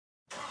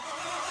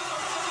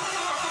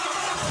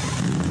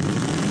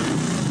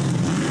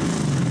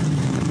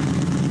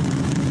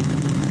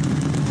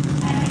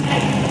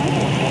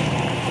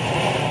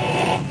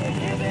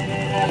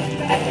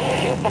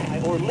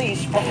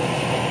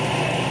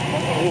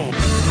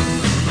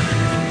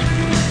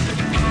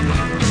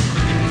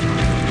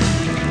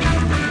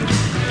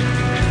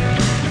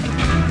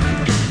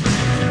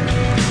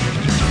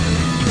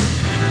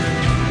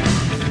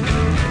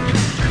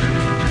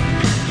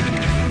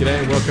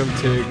welcome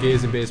to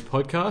Gears and Beers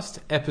podcast,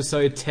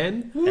 episode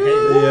 10.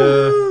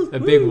 A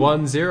big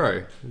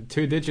 10,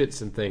 2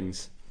 digits and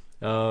things.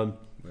 We're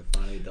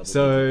finally double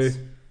digits.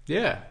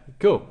 Yeah,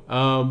 cool.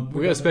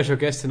 We got a special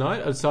guest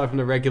tonight, aside from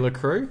the regular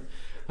crew.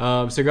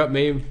 So we got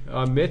me,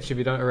 I'm Mitch, if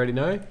you don't already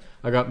know.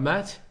 I got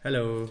Matt.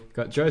 Hello.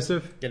 Got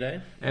Joseph.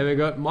 G'day. And we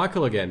got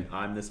Michael again.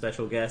 I'm the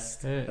special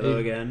guest. Hello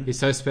again. He's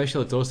so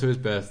special, it's also his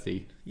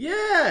birthday.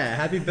 Yeah,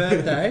 happy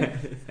birthday.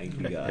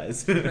 Thank you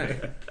guys.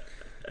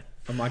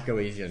 I might go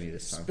easy on you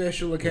this time.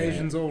 Special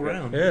occasions all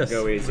round. Yes.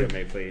 Go easy on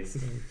me,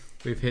 please.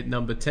 We've hit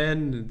number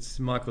 10. It's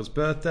Michael's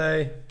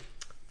birthday.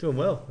 Doing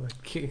well.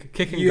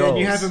 Kicking You, goals. and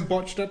you haven't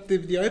botched up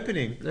the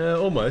opening.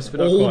 Almost,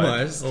 but not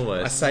Almost. quite.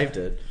 Almost. I saved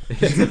it.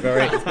 It's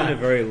been a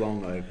very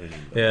long opening.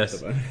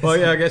 Yes. Well,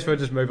 yeah, I guess we'll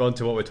just move on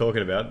to what we're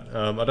talking about.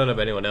 I don't know about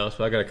anyone else,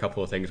 but I got a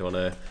couple of things I want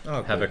to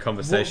have a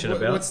conversation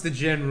about. What's the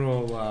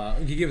general...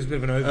 can you give us a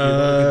bit of an overview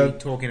of what we'll be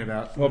talking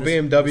about? Well,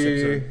 this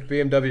episode?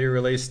 BMW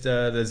released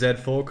the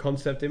Z4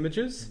 concept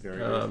images. Very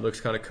good.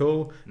 Looks kind of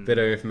cool. Bit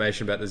of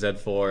information about the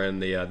Z4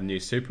 and the new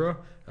Supra,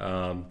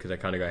 because they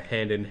kind of go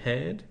hand in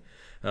hand.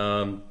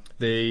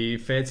 The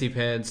fancy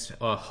pants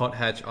hot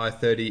hatch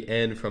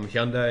i30N from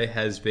Hyundai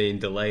has been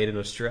delayed in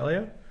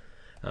Australia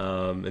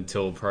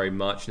until probably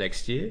March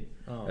next year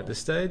at this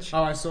stage.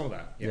 Oh, I saw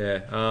that.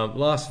 Yep. Yeah.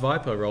 Last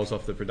Viper rolls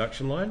off the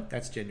production line.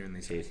 That's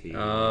genuinely sad.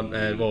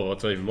 And well,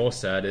 what's even more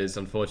sad is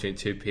unfortunately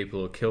 2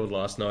 people were killed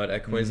last night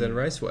at Queensland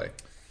Raceway.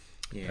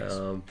 Yes.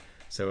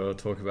 So we'll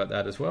talk about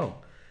that as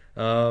well.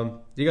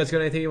 You guys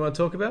got anything you want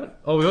to talk about?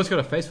 Oh, we also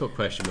got a Facebook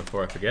question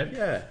before I forget.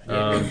 Yeah, we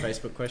have a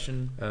Facebook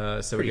question.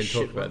 So we Pretty can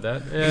talk shit about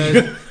that.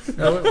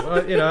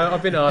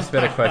 I've been asked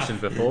better questions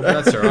before,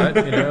 but that's all right.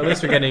 At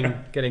least we're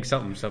getting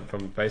something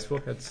from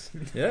Facebook. That's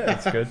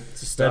good.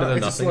 It's better than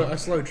It's nothing. a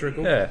slow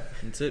trickle. Yeah.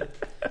 That's it.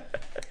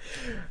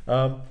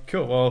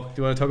 Cool. Well, do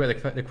you want to talk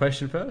about the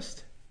question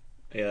first?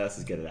 Yeah, let's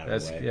just get it out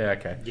of the way. Yeah,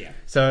 okay. Yeah.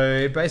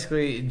 So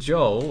basically,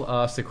 Joel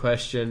asked the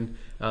question.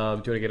 Do you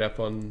want to get up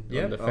on the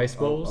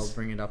Faceballs? I'll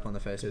bring it up on the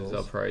Faceballs.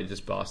 I'll probably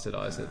just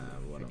bastardize it.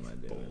 What am I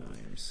doing? I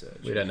am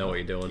searching. We don't know what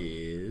you're doing.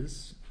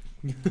 Gears.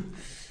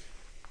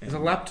 There's a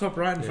laptop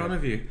right in front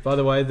of you. By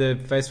the way, the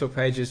Facebook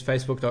page is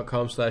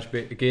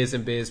facebook.com/Gears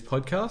and Beers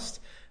podcast.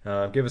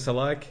 Give us a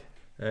like.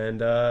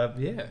 And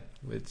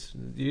it's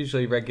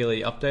usually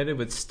regularly updated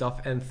with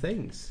stuff and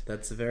things.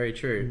 That's very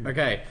true.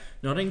 Okay,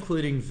 not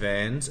including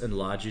vans and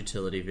large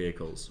utility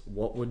vehicles,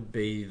 what would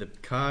be the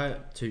car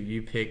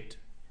you picked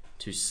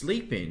to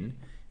sleep in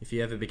if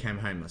you ever became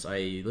homeless?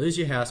 I.e., you lose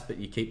your house, but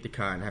you keep the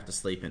car and have to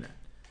sleep in it.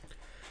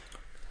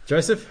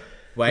 Joseph?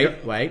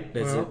 Wait.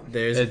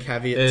 There's a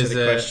caveat to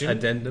the question.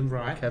 Addendum,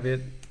 Right. Caveat.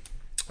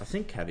 I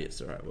think caveat's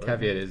the right word.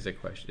 Caveat is the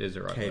question. Is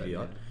the right Caveat.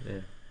 word. Yeah.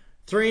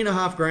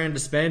 3.5 grand to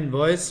spend,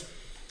 boys.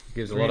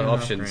 Gives a lot of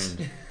options.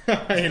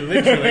 It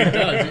literally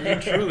does.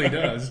 It truly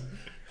does.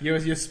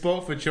 You're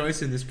sport for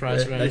choice in this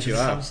price range. That you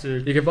when it are. comes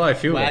to You can buy a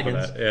fuel for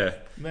wagons. that. Yeah.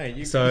 Mate,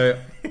 you So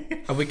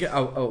Are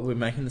we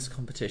making this a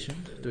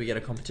competition? Do we get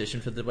a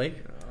competition for the week?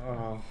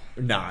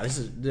 We got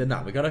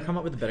to come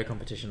up with a better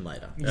competition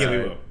later. we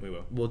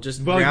will. We'll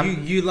just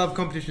You love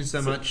competition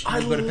so much.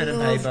 You've got a pen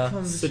and paper.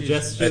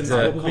 Suggestions.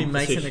 We'll be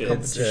making a it's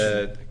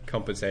competition.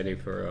 compensating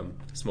for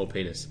small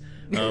penis.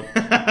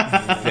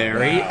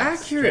 Very accurate.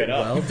 Straight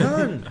up. Well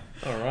done.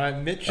 All right,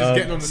 Mitch is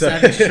getting on the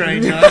savage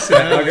train nice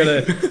and I'm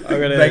early.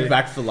 gonna Take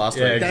back for last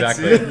Yeah, week. That's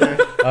exactly.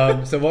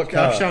 it. So what I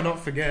car? shall not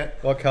forget.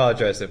 What car,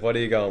 Joseph? What are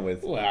you going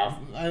with? Well,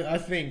 I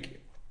think,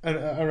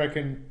 I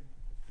reckon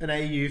an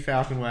AU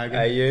Falcon wagon.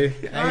 AU.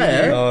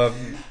 yeah.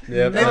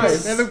 Yeah.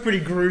 They look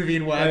pretty groovy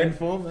in wagon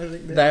form. I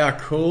think They are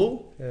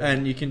cool,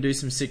 and you can do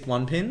some sick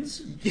one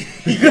pins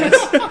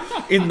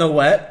in the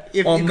wet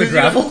on the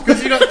gravel.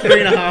 Because you got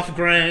 3.5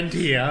 grand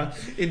here.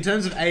 In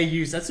terms of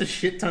AUs, that's a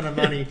shit ton of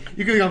money.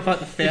 You could go and fight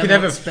the You Fairmont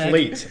can have a spec.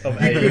 fleet of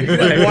One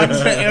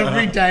AU. for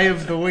every day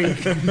of the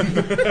week.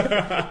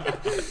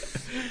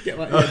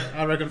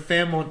 I reckon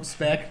Fairmont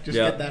spec. Just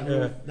Yeah. get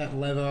that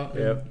leather. and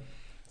Yep.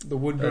 The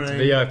wood That's grain.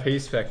 VIP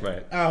spec,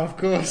 mate. Oh, of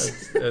course.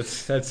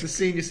 That's The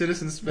senior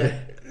citizen spec.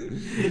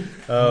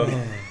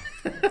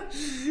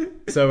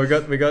 So we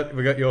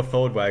got your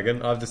Ford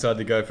wagon. I've decided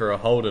to go for a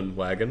Holden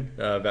wagon,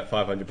 about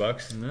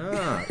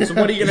 $500. So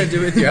what are you going to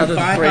do with your other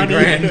 3 500.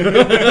 grand?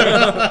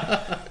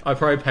 I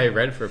probably pay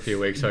rent for a few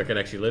weeks so I can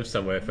actually live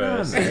somewhere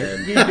first.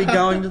 and You'd be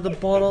going to the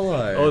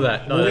bottle-o. all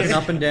that. No, Walking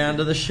that's- up and down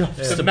to the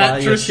shops The to buy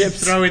your mattress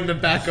chips. throw in the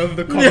back of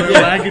the common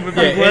wagon would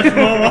be worth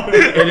more.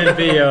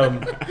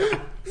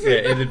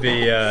 it'd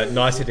be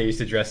nicer to use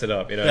to dress it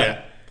up,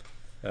 Yeah.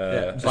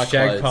 A buy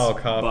shag clothes. pile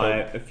Buy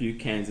carpet. a few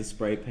cans of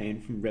spray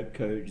paint from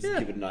Repco. Just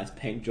give it a nice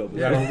paint job.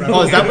 Yeah.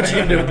 Oh, is that what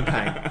you're going to do with the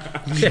paint?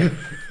 Yeah.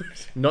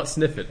 Not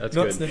sniff it. That's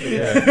Not good. sniff it.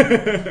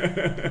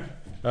 Yeah.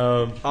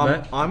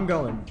 Matt? I'm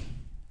going.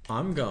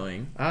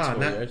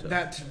 Toyota.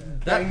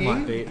 That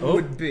might be-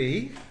 would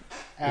be.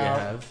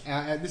 have-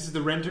 This is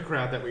the renter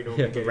crowd that we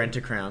normally The get.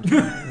 Rent-A-Crown.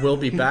 We'll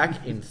be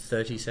back in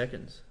 30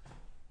 seconds.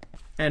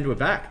 And we're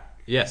back.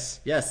 Yes.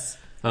 Yes.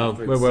 Where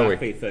were we?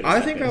 Exactly 30 I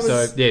think I seconds.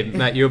 was- So yeah,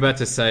 Matt, you were about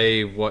to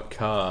say what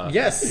car?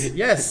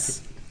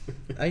 Yes.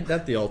 Ain't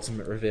that the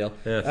ultimate reveal?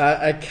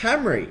 Yeah. A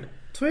Camry.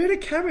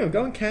 Toyota Camry. I'm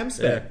going Cam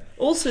spec.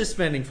 Also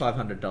spending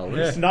 $500.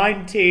 It's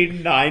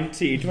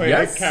 1990 Toyota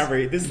Yes.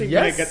 Camry. This thing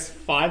Yes. gets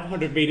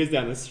 500 meters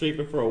down the street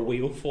before a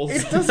wheel falls.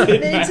 It off doesn't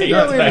it, need to mate.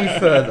 go any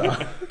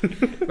further.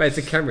 Mate, it's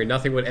a Camry.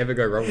 Nothing would ever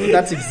go wrong with it.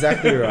 That's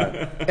exactly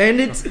right.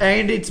 And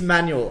it's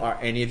manual. Are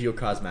any of your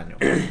cars manual?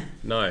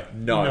 No.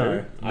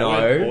 No. I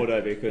went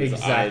auto because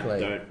Exactly. I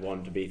don't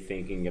want to be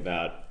thinking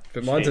about.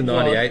 But mine's a shit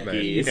 98,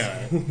 mate. gears No.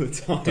 all the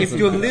time. If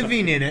you're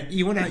living in it,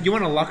 you want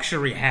a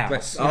luxury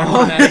house. But-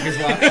 Automatic is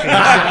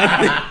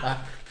luxury.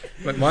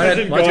 But mine's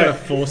Imagine got a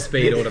going-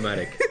 4-speed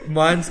automatic.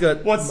 Mine's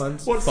got What's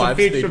mine's the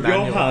 5-speed feature of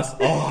manual. your house?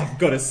 Oh, I've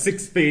got a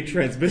 6-speed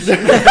transmission.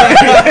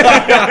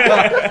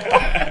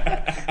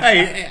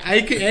 Hey,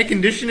 air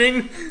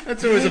conditioning?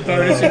 That's always a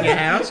bonus in your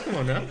house. Come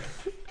on now.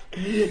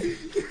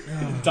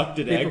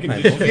 Ducted air People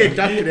pay conditioning. Yeah,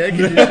 ducted air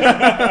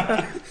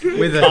conditioning.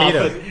 With a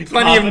heater.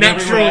 Plenty of Carpet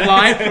natural everywhere.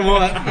 light from all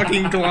that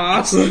fucking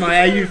glass that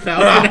my AU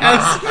Falcon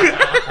has.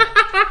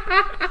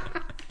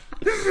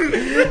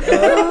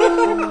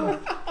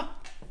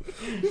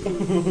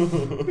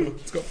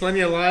 It's got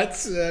plenty of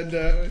lights and.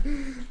 Oh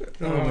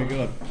my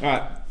god! All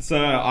right, so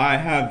I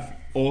have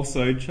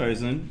also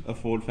chosen a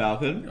Ford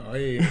Falcon. Oh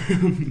yeah.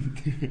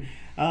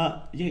 Yeah,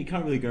 you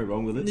can't really go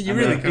wrong with it. You I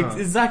really mean, can't. It's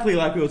exactly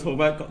like we were talking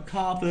about. Got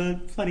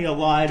carpet, plenty of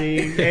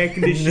lighting, air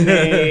conditioning.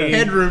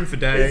 Headroom for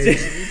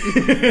days.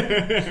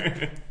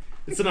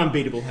 It's an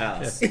unbeatable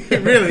house. It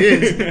really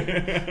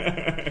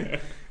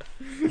is.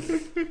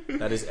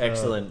 That is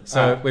excellent.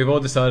 So we've all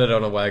decided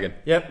on a wagon.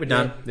 Yep, we're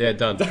done. Yeah,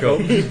 done. Cool.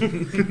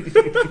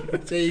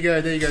 There you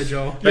go,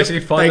 Joel.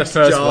 Basically, find Thanks, the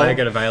first Joel.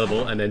 wagon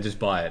available and then just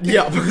buy it.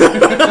 Yeah.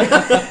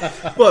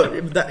 Well,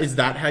 is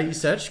that how you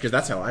search? Because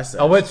that's how I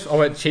search. I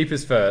went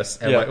cheapest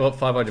first and Yeah. went, well,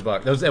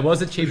 $500. There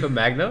was a cheaper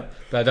Magna,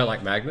 but I don't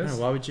like Magnas.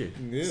 Oh, why would you?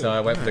 So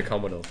I went for the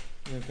Commodore.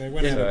 They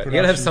went out So of you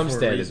gotta have production some for a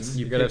standards. reason.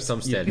 You gotta have some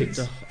You picked standards.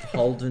 a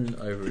Holden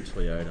over a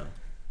Toyota.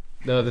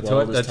 No, the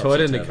Well, Toyota this Toyota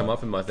didn't Turbo. come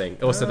up in my thing.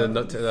 Also,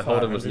 the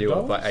Holden was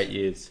newer by 8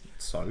 years.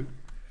 So?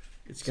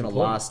 It's going to important.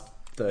 last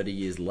 30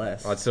 years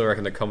less. I'd still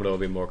reckon the Commodore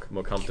would be more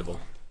comfortable.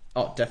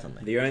 Oh,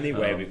 definitely. The only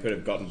way we could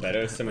have gotten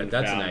better is someone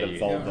That's found an a AU.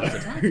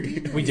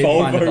 Volvo, We did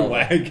find a Volvo Volvo.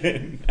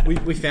 wagon.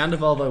 We found a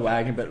Volvo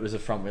wagon, but it was a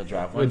front wheel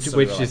drive one. Which, so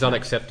we which were is like,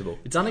 unacceptable,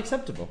 It's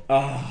unacceptable.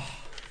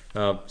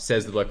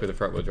 says the bloke with the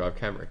front wheel drive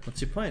Camry.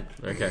 What's your point?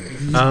 Okay.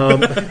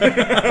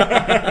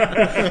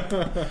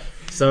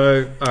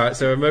 So, alright,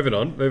 so we're moving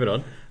on. By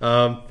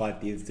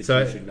the So,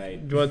 institution,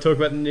 mate. do you want to talk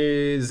about the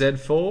new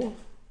Z4?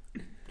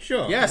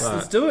 Sure. Yes, Right.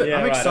 let's do it. Yeah,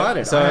 I'm right, excited.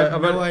 okay. So, I have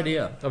I've no got-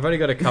 idea. I've only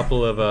got a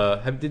couple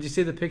of. Did you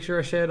see the picture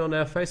I shared on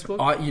our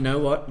Facebook? You know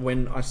what?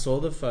 When I saw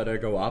the photo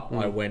go up,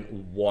 I went,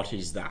 "What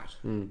is that?"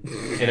 In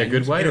a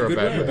good way or a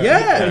bad way?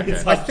 Yeah, Okay.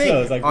 It's I like so,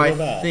 it's think. like, real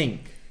bad.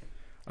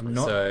 I'm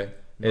not. So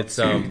it's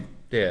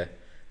yeah,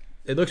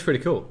 it looks pretty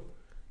cool.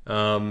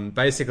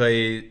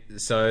 Basically,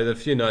 so the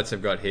few notes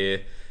I've got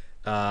here,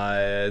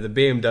 the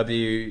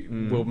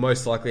BMW will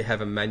most likely have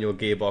a manual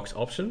gearbox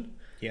option.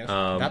 Yes.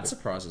 that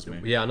surprises me.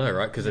 Yeah, I know,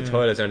 right? Because the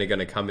Toyota's only going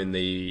to come in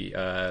the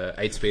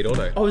 8-speed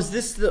auto. Oh, is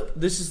this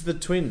the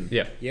twin?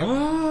 Yeah, Yep.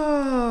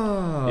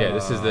 Oh. yeah.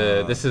 This is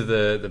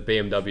the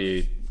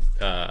BMW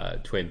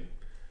twin.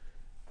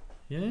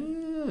 Yeah.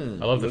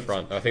 I love the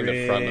front. I think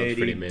the front looks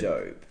pretty mint.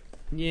 dope.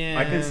 Yeah.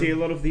 I can see a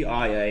lot of the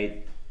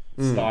i8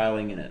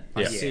 styling in it.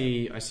 I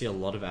Yeah. see a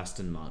lot of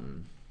Aston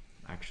Martin.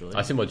 Actually,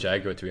 I see more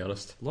Jaguar, to be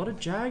honest. a lot of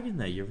Jag in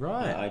there. You're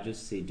right. I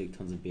just see dick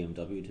tons of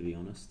BMW, to be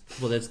honest.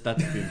 Well, that's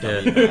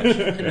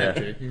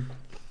BMW.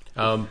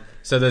 Yeah.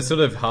 So there's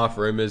sort of half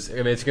rumors. I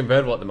mean, it's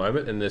convertible at the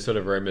moment, and there's sort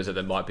of rumors that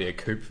there might be a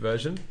coupe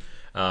version.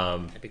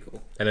 That'd be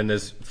cool. And then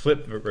there's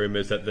flip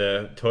rumors that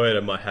the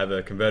Toyota might have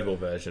a convertible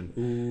version.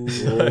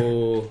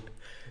 Ooh.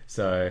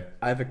 So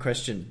I have a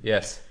question.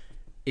 yes,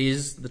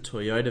 Is the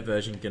Toyota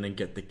version going to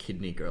get the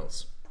kidney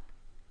grills?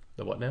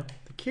 the what now?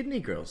 The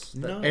kidney grills.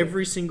 No.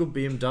 Every single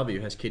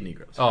BMW has kidney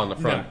grills. Oh, on the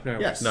front. No.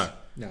 Yes. No.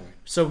 No.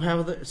 So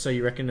so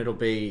you reckon it'll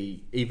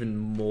be even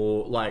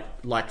more like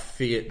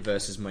Fiat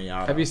versus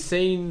Miata? Have you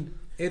seen?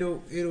 It'll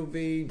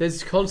be.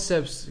 There's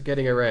concepts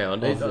getting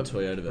around Of the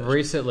Toyota version.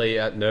 recently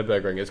at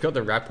Nürburgring. It's got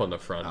the wrap on the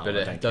front, Oh, but I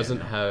it don't doesn't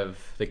care now. have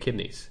the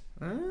kidneys.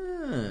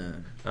 Ah.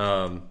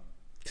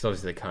 Because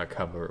obviously they can't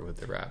cover it with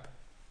the wrap.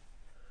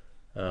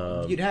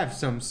 You'd have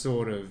some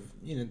sort of,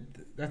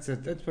 that's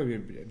probably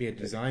be a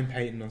design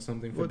patent or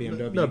something for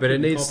BMW. No, You but it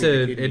couldn't needs copy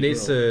the to kidney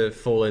grill.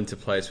 fall into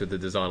place with the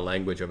design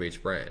language of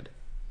each brand.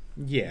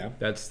 Yeah.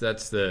 That's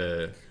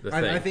the thing.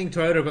 I think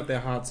Toyota got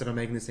their hearts set on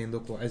making this thing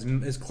look like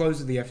as close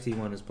to the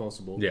FT1 as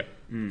possible. Yeah.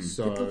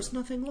 So It looks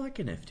nothing like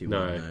an FT1.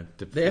 No, though.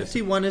 the- The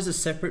FT1 is a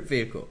separate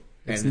vehicle,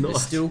 It's and not.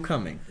 it's still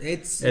coming.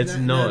 it's It's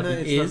not.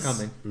 it's Is- not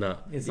coming. No,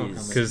 It's not Is-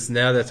 coming. because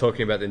now they're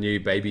talking about the new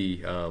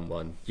baby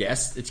one,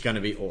 Yes, it's going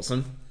to be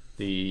awesome.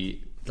 the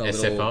The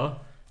SFR.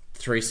 little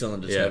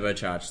 3-cylinder Yeah.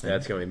 turbocharged thing.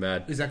 That's gonna be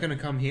mad. Is that going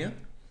to come here?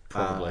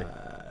 Probably.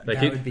 They that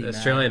keep would be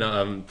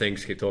Australian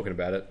things keep talking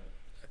about it.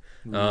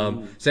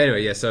 So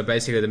anyway, yeah. So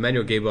basically, the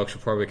manual gearbox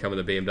will probably come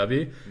in the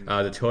BMW.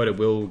 The Toyota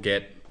will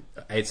get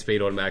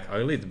 8-speed automatic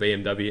only. The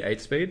BMW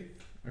 8-speed.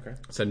 Okay.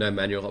 So no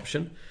manual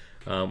option,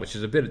 which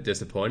is a bit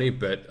disappointing.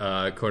 But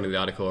according to the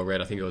article I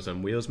read, I think it was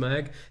on Wheels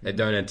Mag, they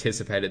don't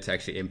anticipate it to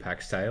actually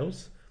impact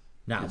sales.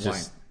 No, It's it won't.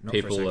 just Not for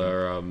a people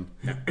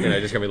second. are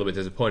just going to be a little bit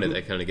disappointed.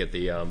 They kind of get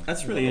the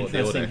That's really the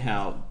interesting order.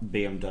 how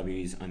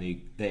BMW's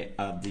only they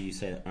do you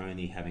say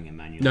only having a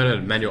manual?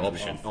 No, manual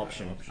option.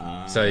 Option.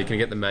 So you can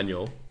get the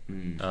manual,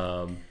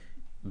 Mm.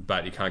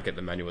 but you can't get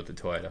the manual with the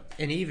Toyota.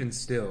 And even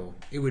still,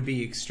 it would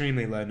be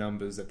extremely low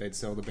numbers that they'd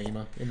sell the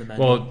Beamer in the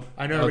manual. Well,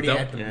 I know already they'll-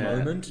 at the yeah.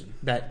 moment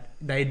that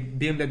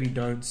BMW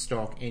don't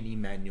stock any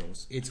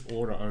manuals. It's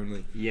order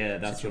only. Yeah,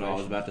 that's what I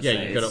was about to Yeah,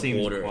 say. you've It gotta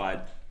seems order it. quite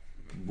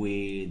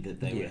weird that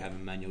they would Yeah. have a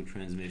manual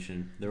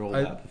transmission. They're all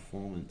I- about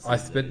performance. I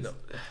these but, days.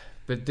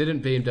 but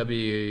didn't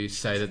BMW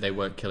say that they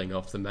weren't killing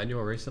off the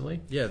manual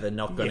recently? Yeah, they're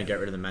not going to get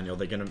rid of the manual.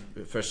 They're going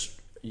to for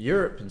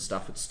Europe and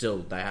stuff. It's still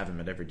they have them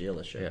at every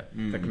dealership. Yeah.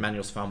 In fact,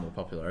 manual's far more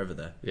popular over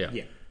there. Yeah.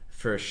 Yeah.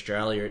 For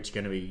Australia, it's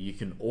going to be you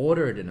can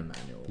order it in a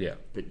manual. Yeah.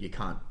 but you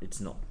can't. It's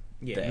not.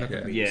 Yeah, there. not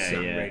gonna be Yeah,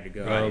 something yeah. ready to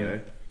go.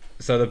 Um,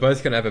 So they're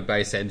both going to have a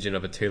base engine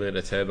of a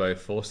 2-litre turbo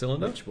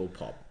 4-cylinder. Which will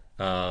pop.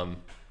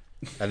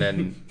 And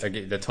then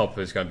again, the top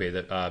is going to be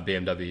the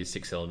BMW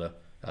 6-cylinder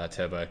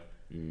turbo.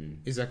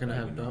 Is that going to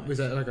have? Is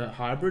that like a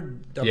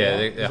hybrid? Double Yeah, up?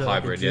 they're Is that like a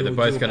hybrid. Yeah, they're dual-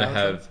 both dual going to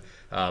powertrain?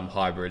 have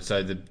hybrid.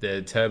 So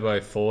the Turbo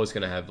 4 is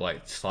going to have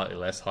like slightly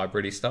less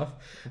hybridy stuff.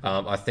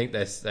 I think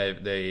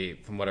they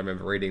from what I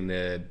remember reading,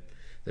 the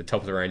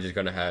top of the range is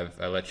going to have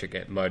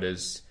electric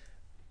motors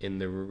in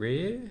the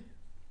rear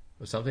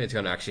or something. It's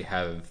going to actually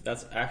have.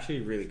 That's actually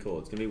really cool.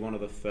 It's going to be one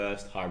of the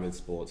first hybrid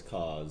sports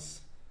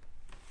cars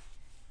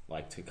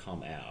like to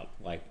come out.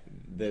 Like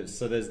there's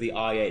the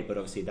i8, but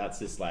obviously that's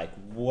just like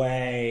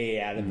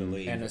way out of the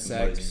league. for most-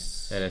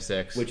 NSX.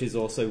 NSX, which is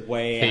also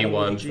way out of the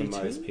P1. league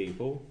for most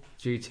people.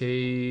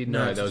 GT.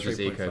 No, No, it's that a was just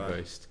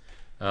 3.5.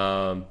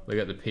 EcoBoost. We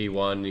got the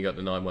P1. You got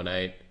the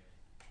 918.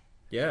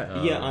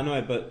 Yeah. Yeah, I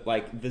know, but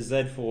like the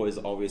Z4 is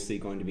obviously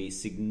going to be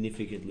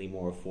significantly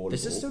more affordable.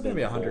 This is still than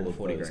gonna be all of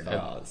 140 those grand.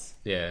 cars.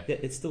 Yeah, Yeah,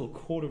 it's still a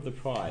quarter of the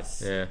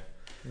price yeah.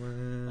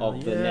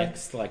 of the yeah.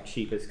 next like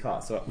cheapest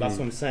car. So that's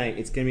what I'm saying.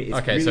 It's gonna be it's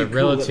Okay, really so cool that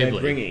relatively,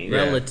 they're bringing yeah.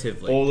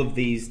 Relatively. all of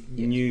these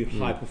new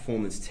high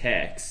performance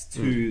techs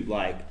to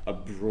like a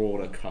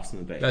broader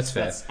customer base. That's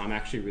fair. I'm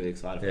actually really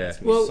excited for Yeah. that. It's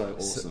gonna be Well, so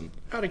awesome.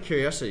 Out of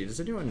curiosity, does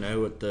anyone know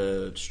what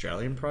the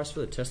Australian price for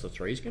the Tesla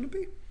 3 is going to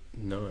be?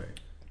 No.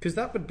 Because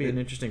that would be an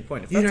interesting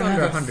point. If You that's don't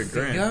under have a 100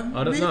 grand, figure,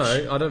 I don't Mitch?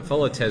 know. I don't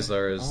follow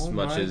Tesla as Oh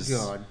much my as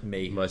God.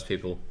 me. most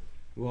people.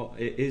 Well,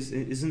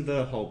 isn't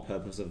the whole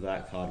purpose of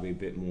that car to be a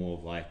bit more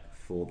of like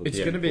for the It's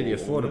going to be the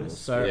people affordable.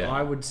 almost? So Yeah.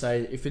 I would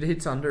say if it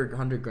hits under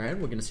 100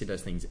 grand, we're going to see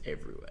those things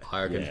everywhere.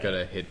 I reckon it's Yeah.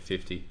 going to hit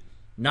 50.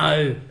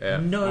 No,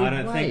 Yeah. no I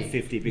don't way. think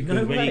 50 because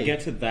No when way. you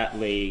get to that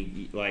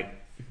league, like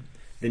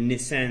the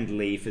Nissan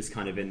Leaf is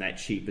kind of in that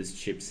cheapest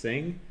chips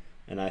thing,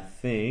 and I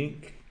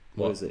think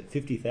what What? was it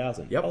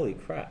 50,000? Yep. Holy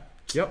crap!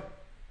 Yep,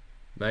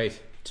 Mate,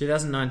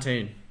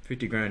 2019,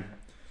 50 grand.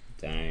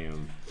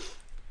 Damn,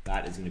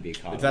 that is going to be a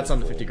car. If that's to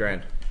under look 50 for.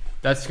 grand.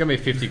 that's going to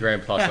be 50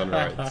 grand plus on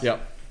roads. Yep,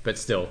 But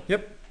still,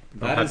 yep. I'm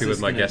That happy is with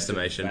just my gonna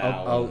guesstimation.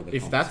 devour the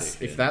If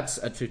competition. that's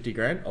at 50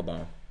 grand, I'll buy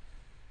 'em.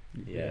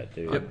 Yeah,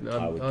 dude. I I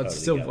would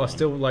totally get I one.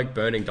 still like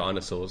burning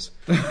dinosaurs.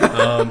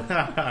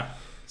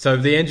 So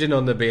the engine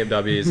on the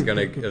BMW is going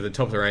to, at the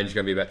top of the range, is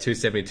going to be about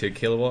 272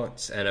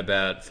 kilowatts and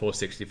about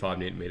 465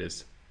 newton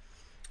meters.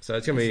 So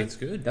it's going to be That's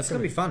good. That's going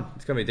to be fun.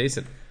 it's going to be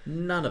decent.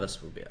 None of us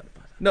will be able to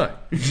buy that. No,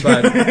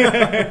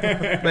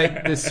 but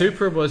mate, the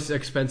Supra was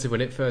expensive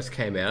when it first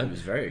came out. It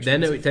was very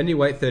Then expensive. then you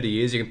wait 30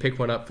 years, you can pick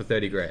one up for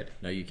 30 grand.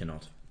 No, you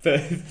cannot.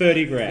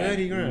 30 grand.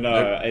 30 grand. No,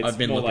 Nope, it's I've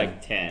been more looking.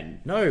 like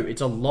 10. No,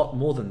 it's a lot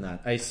more than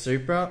that. A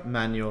Supra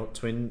manual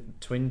twin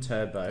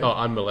turbo. Oh,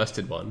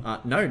 unmolested one.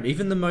 No,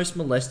 even the most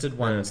molested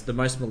ones. The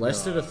most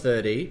molested are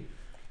 30.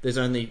 There's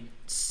only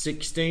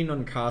 16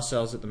 on car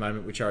sales at the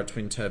moment, which are a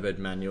twin turbo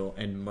manual,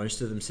 and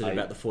most of them sit at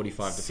about the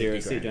 45 to 50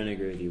 Seriously, grand. don't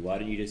agree with you. Why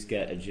don't you just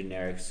get a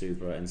generic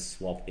Supra and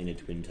swap in a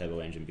twin turbo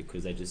engine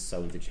because they're just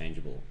so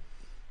interchangeable?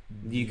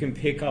 You can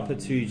pick up a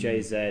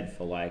 2JZ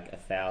for like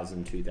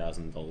 $1,000,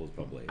 $2,000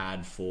 probably.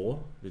 Add 4.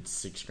 It's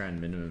 6 grand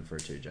minimum for a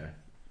 2J.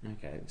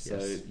 Okay, so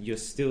Yes. you're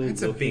still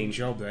It's a looking. big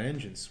job, that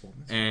engine swap.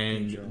 That's a big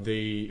And job.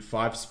 the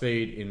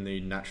 5-speed in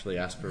the naturally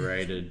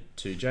aspirated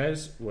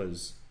 2Js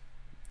was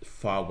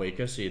far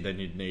weaker, so then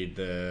you'd need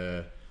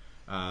the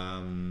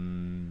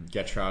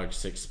Getrag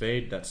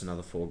 6-speed. That's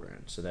another 4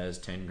 grand. So there's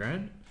 10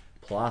 grand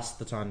plus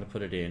the time to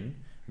put it in.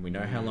 And we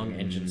know how long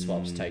engine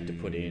swaps take to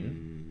put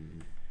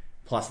in.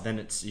 Plus,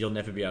 then you'll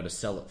never be able to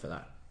sell it for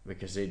that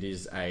because it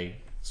is a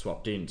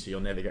swapped in, so you'll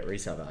never get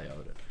resale value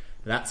of it.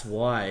 That's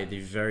why the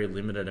very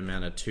limited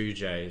amount of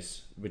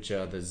 2Js, which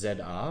are the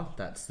ZR,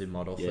 that's the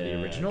model for the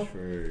original,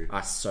 True.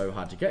 are so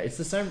hard to get. It's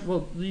the same.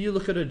 Well, you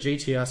look at a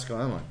GTR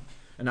Skyline,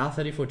 an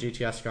R34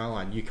 GTR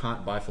Skyline, you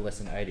can't buy for less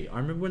than 80. I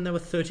remember when they were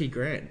 30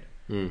 grand.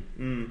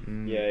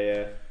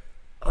 Yeah,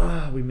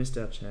 yeah. We missed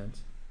our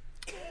chance.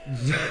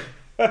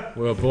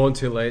 We were born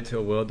too late to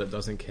a world that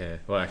doesn't care.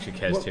 Well, actually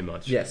cares too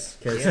much. Yes,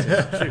 cares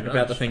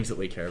about the things that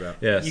we care about.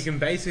 Yes. You can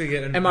basically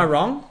get Am I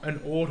wrong?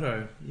 an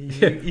auto.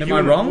 Am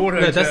I wrong? Auto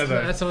No, turbo.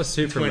 that's not a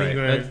Supra, 20 mate.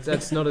 grand.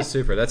 That's not a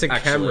Supra. That's a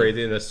Actually- Camry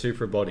in a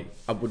Supra body.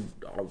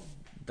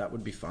 That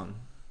would be fun.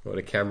 What,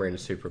 a Camry in a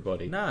Supra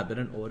body? Nah, but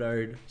an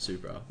autoed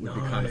Supra would be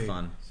kind of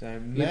fun. So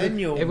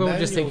manual. everyone would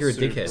just think you're a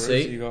manual dickhead. Supras,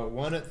 See? You got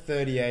one at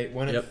 38,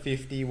 one Yep. at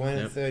 50, one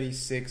Yep. at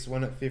 36,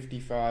 one at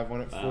 55,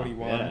 one at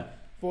 41, yeah.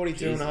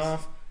 42 and a Jesus.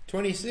 half,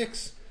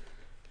 26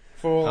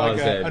 for Oh, like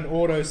Zed. an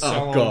auto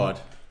salon Oh god,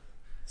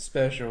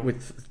 special.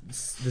 with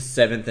the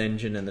 7th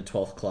engine and the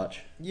 12th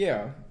clutch.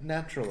 Yeah,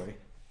 naturally.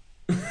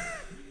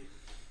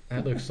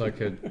 That looks like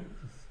a...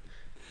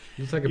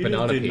 Looks like a You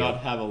banana do peel.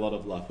 not have a lot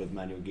of luck with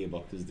manual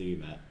gearboxes, do you,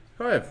 Matt?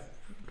 Oh,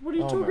 what are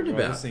you Oh talking my God,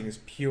 about? This thing is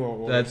pure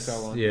auto That's...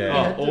 salon.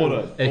 Yeah. Oh,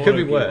 auto. It could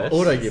be Auto worse. gearbox.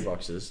 Auto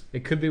gearboxes.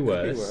 It could be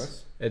worse.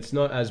 worse. It's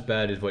not as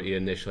bad as what you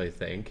initially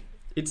think.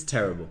 It's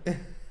terrible.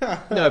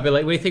 No, but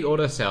like when you think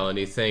auto salon,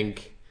 you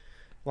think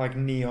Like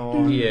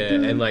neon. yeah,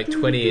 and like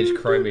 20-inch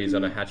chromies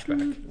on a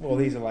hatchback. Well,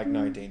 these are like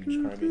 19-inch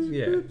chromies.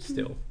 Yeah,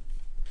 still.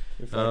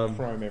 With like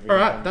chrome every All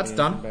right, on that's the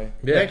done. engine bay.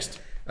 Yeah. Next.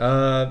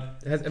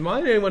 Am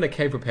I the only one that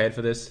came prepared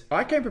for this?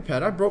 I came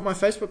prepared. I brought my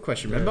Facebook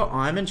question. Remember,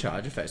 I'm in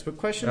charge of Facebook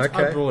questions.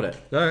 Okay. I brought it.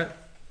 All right,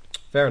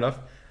 fair enough.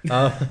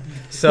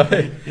 So,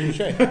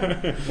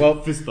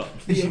 well, Fist bump.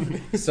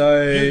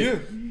 so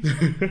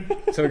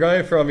we're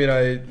going from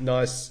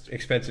nice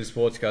expensive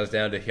sports cars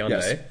down to Hyundai.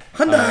 Yes.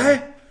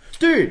 Hyundai,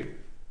 dude.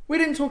 We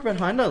didn't talk about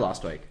Hyundai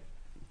last week.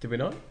 Did we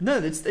not? No,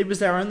 it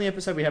was our only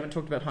episode we haven't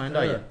talked about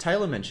Hyundai Yeah. yet.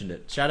 Taylor mentioned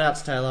it. Shout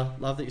outs, Taylor.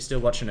 Love that you're still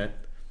watching it.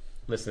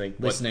 Listening.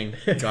 Listening.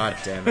 God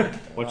damn it.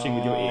 Watching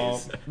with your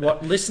ears.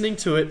 What? Listening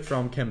to it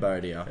from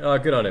Cambodia. Oh,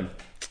 good on him.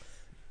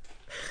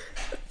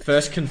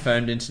 First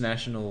confirmed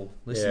international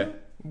listener. Yeah.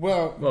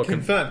 Well,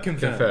 confirmed.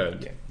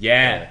 confirmed. Yeah.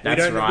 Yeah,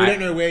 that's we right. don't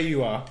know where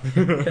you are.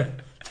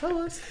 Tell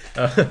us.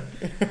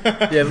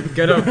 Yeah,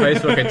 go to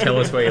Facebook and tell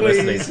us where you're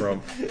listening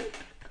from.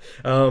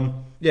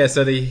 Yeah,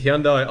 so the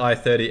Hyundai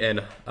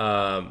i30N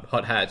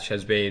hot hatch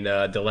has been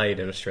delayed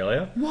in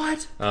Australia.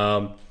 What?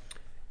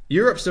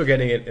 Europe's still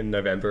getting it in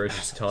November at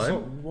this So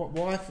time.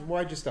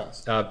 why just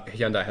us?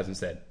 Hyundai hasn't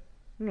said.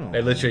 No.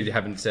 They literally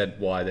haven't said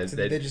why. So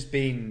they're just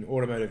being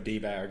automotive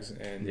d-bags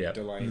and Yeah.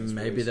 delaying. this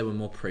Maybe release. there were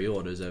more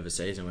pre-orders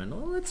overseas and went, oh,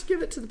 let's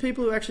give it to the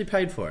people who actually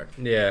paid for it.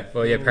 Yeah,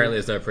 well, yeah. Apparently,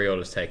 there's no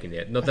pre-orders taken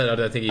yet. Not that I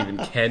don't think you even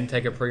can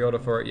take a pre-order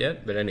for it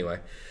yet. But anyway,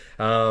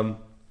 but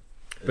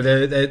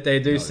they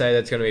do say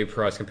that's going to be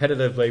priced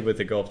competitively with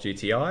the Golf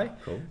GTI.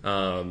 Cool.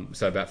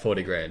 So about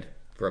 40 grand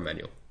for a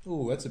manual.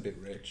 Ooh, that's a bit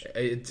rich.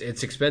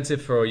 It's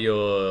expensive for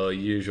your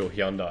usual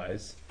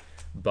Hyundais,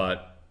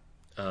 but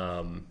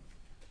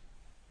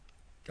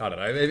I don't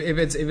know if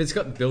it's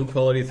got build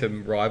quality to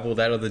rival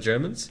that of the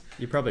Germans.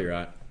 You're probably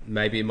right.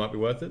 Maybe it might be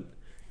worth it.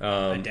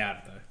 I doubt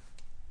it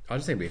though. I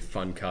just think it'd be a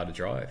fun car to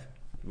drive.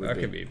 That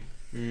be. could be.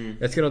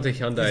 Let's get onto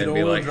Hyundai Is it and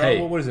be all-wheel like, drive?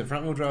 hey, What is it?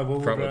 Front wheel drive?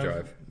 All-wheel front-wheel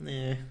drive? drive.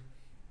 Nah.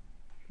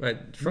 Mate,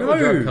 front-wheel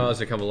No. drive cars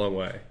have come a long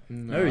way.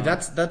 No,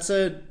 that's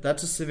a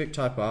Civic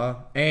Type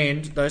R,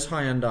 and those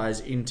Hyundai's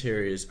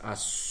interiors are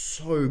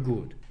so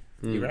good.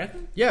 You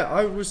reckon? Yeah,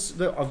 I've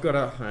got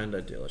a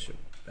Hyundai dealership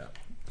about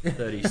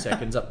 30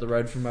 seconds up the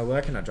road from my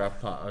work, and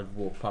I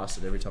walk past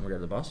it every time I go to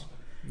the bus,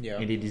 Yeah.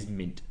 and it is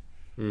mint.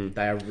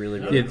 They are really,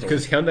 really Yeah, cool.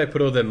 because Hyundai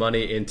put all their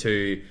money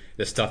into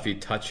the stuff you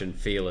touch and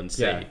feel and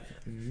see, Yeah.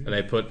 and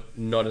they put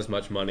not as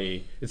much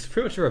money. It's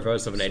pretty much the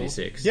reverse of an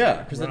 86.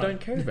 Yeah, because Right. they don't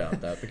care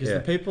about that. Because Yeah. the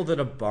people that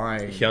are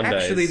buying, Hyundai.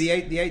 Actually, the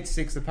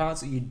 8.6, the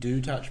parts that you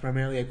do touch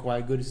primarily are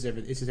quite good. It's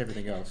just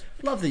everything else.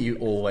 love that you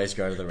always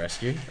go to the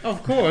rescue.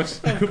 Of course.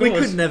 We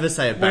could never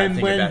say a bad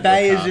thing when about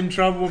Bay your is car. in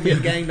trouble and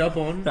being ganged up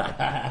on,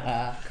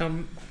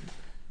 come,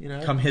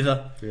 Come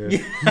hither.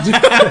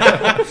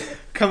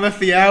 cometh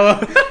the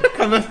hour,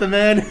 cometh the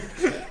man.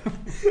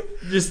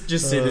 Just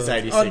see this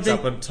 86 I think-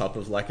 up on top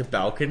of like a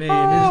balcony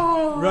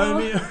and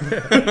Romeo.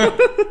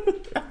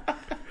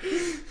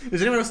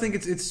 Does anyone else think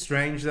it's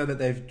strange though that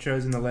they've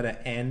chosen the letter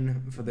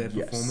N for their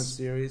Yes. performance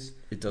series?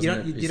 It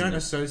doesn't. You don't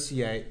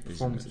associate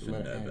performance with the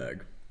letter N. Nürburg.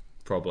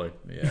 Probably.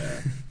 Yeah,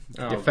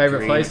 Oh, Your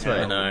favourite place, I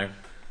mate? know.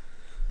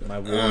 My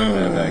war on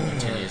Nürburg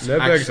continues.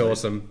 Nürburg's Actually,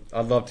 awesome.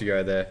 I'd love to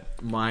go there.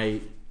 My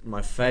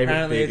favorite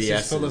Apparently, it's BBS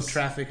just full of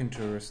traffic and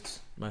tourists.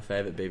 My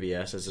favorite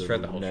BBS is the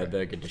Shred the whole track.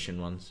 Nürburg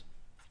edition ones.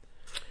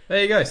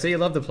 There you go. See, you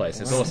love the place.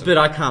 It's awesome. But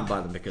I can't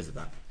buy them because of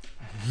that.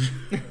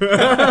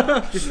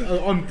 Just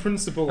on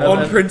principle.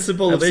 On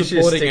principle At of least you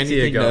supporting stick to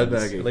your anything guns.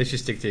 Nürburgring. At least you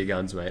stick to your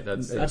guns, mate.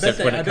 That's I Except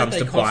bet when they, it I comes bet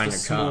to they cost buying a a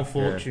small car.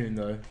 fortune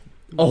though.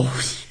 Oh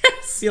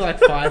yes, Be like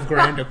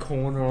 $5,000 a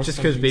corner or just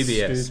because something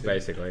BBS, stupid.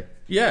 basically.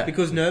 yeah.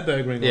 Because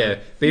Nürburgring. Yeah,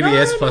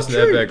 BBS plus not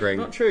true. Nürburgring.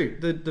 Not true.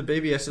 The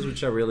BBSs,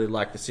 which I really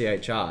like, the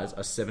CHRs,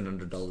 are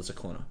 $700 a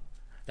corner.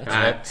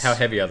 How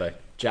heavy are they?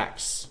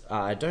 Jacks,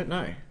 I don't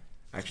know.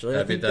 Actually, I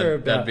That'd be, think they're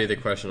that'd about be the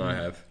question I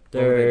have.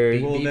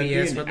 they're Well, then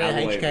BBS, BBS, but but they're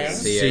alloy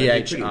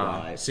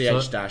HKR. wheels.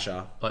 CHR,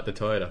 CH-R. Like the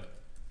Toyota.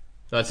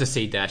 No, it's a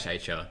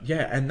C-HR.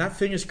 Yeah, and that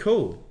thing is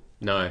cool.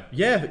 No,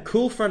 Yeah,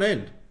 cool front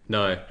end.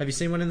 No. Have you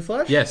seen one in the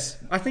flesh? Yes.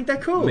 I think they're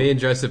cool. Me and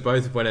Joseph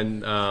both went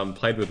and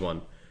played with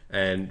one.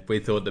 And we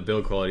thought the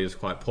build quality was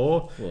quite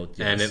poor. Well,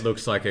 yes. And it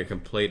looks like a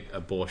complete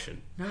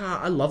abortion.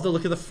 I love the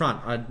look of the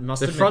front. I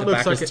must The admit front the looks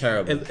back like was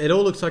terrible. It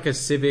all looks like a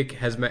Civic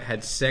has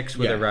had sex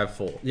with Yeah. a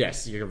RAV4.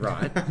 Yes, you're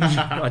right.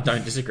 I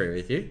don't disagree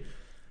with you.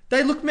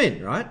 They look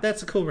mint, right?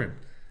 That's a cool rim.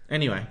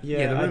 Anyway,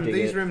 Yeah, I dig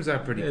these it. rims are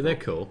pretty Yeah, cool. they're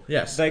cool.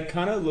 yes. They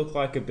kind of look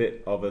like a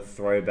bit of a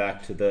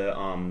throwback to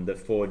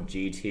the Ford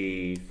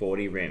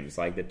GT40 rims,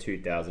 like the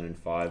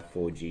 2005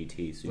 Ford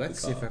GT supercar.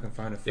 Let's see if I can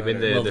find a photo.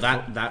 Even the- Well,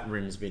 that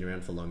rim's been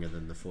around for longer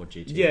than the Ford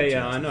GT.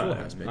 Yeah, I know.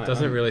 2004 has been. I- It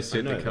doesn't really I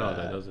suit the know car,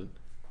 that. though, does it?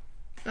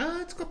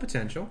 It's got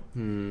potential.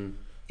 In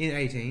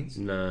 18s.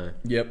 No.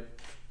 Yep.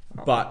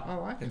 But I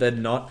like it. they're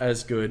not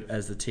as good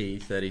as the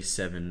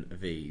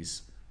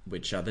T37Vs,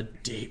 which are the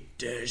deep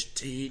dish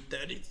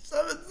T37s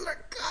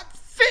that can't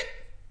fit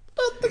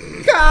on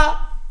the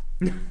car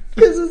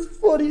because it's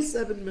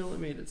 47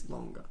 millimeters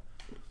longer.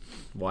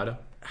 Wider?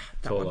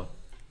 Taller?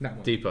 That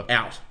one. Deeper?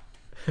 Out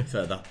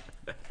further.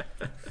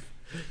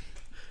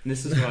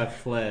 This is why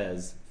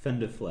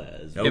fender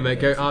flares. Nope. Yeah, mate,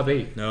 go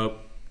RB. Nope.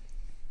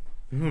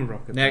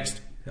 Rocket. Next.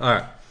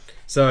 Alright.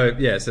 So,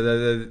 yeah, so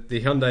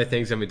the Hyundai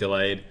thing's going to be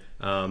delayed.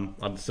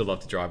 I'd still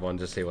love to drive one,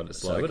 just see what it's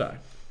So like. would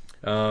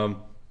I.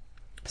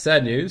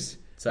 Sad news.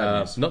 Sad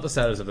news. Not the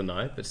saddest of the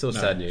night, but still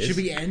sad news. Should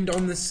we end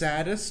on the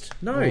saddest?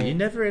 No, Or- you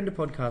never end a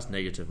podcast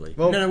negatively.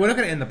 Well, No, we're not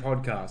going to end the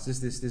podcast.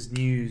 This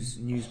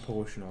news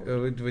portion of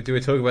it. do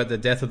we talk about the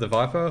death of the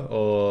Viper?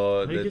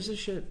 Or Who the... gives a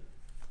shit?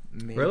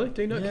 Me. Really?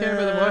 Do you not care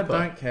about the I Viper?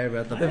 don't care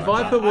about the The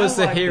Viper. Viper was I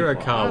the like the hero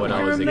Viper. car when I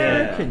You're was a kid.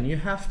 American. You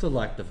have to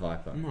like the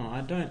Viper. No,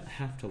 I don't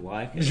have to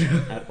like it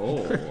at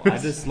all. I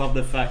just love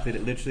the fact that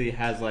it literally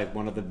has like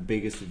one of the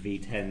biggest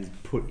V10s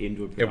put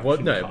into a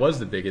production It car. was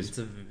the biggest. It's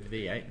a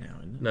V8 now,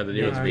 isn't it? No, the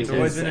new one's No, it's V10.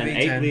 always It's been a an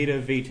V10.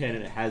 8-litre V10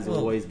 and it has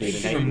always been an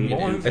it's 8-litre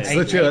more- V10. It's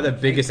literally like the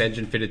biggest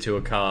engine fitted to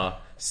a car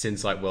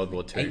since like World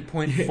War II.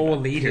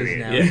 8.4 litres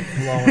now.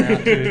 Yeah. Blowing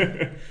out,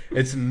 dude.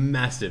 It's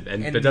massive,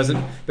 And-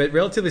 but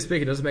relatively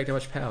speaking, it doesn't make that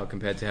much power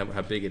compared to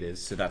how big it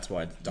is. So that's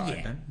why it died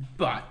Yeah, then.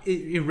 but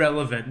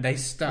irrelevant. They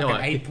stuck No,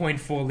 an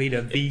 8.4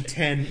 litre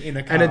V10 in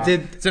a car, And it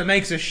did- so it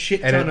makes a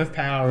shit and ton it of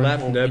power.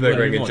 Lapped and-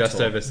 Nürburgring in more just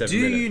torque. over 7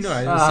 Do minutes. you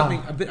know there's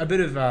something a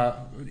bit of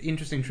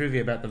interesting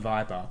trivia about the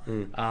Viper?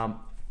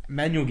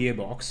 Manual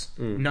gearbox,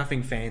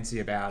 nothing fancy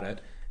about it.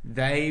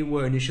 They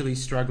were initially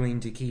struggling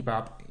to keep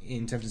up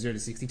in terms of 0 to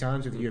 60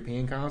 times with the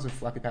European cars with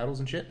flappy paddles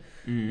and shit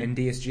and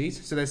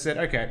DSGs. So they said,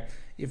 okay,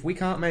 if we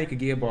can't make a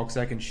gearbox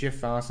that can shift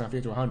fast enough to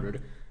get to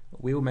 100,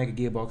 we will make a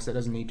gearbox that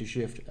doesn't need to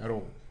shift at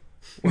all.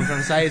 What I'm trying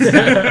to say is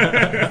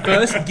that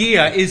first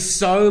gear is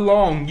so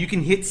long you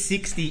can hit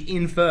 60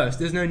 in first.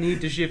 There's no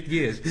need to shift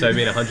gears. So I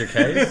mean 100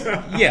 Ks?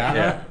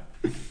 Yeah.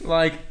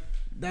 Like,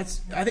 I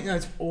think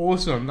that's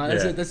awesome. Like,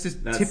 Yeah. that's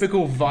just That's-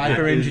 typical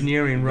Viper that is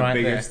engineering the right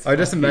biggest- I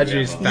just imagine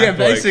these Yeah, fat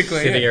blokes basically,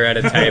 sitting yeah. around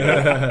a table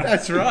there.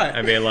 That's right.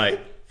 and being like,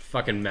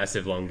 fucking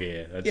massive long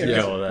gear. Let's Yeah,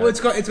 go with that. well,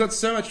 it's got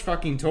so much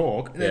fucking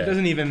torque that Yeah. it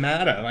doesn't even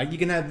matter. Like, you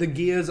can have the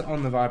gears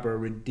on the Viper are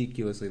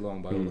ridiculously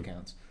long by all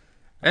accounts.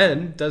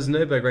 And does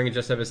Nürburgring in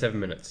just over 7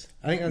 minutes.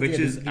 I think that's Which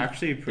yeah, is the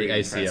actually pretty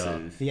ACR.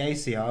 impressive. the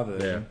ACR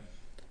version.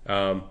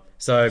 Yeah.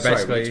 So Sorry,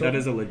 basically, That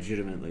is a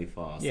legitimately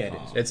fast Yeah, it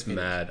car. is. it's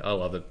mad. I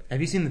love it.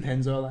 Have you seen the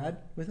Pennzoil ad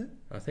with it?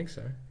 I think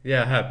so.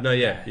 Yeah, I have. No,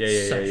 yeah.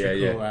 Such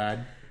a cool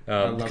ad.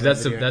 I love Because that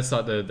video. that's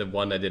like the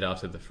one they did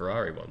after the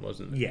Ferrari one,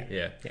 wasn't it?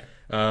 Yeah. Yeah.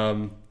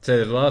 So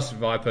the last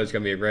Viper is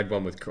going to be a red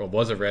one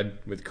was a red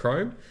with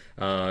chrome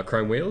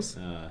wheels.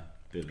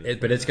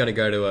 Vivid. But it's going to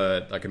go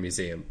to a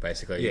museum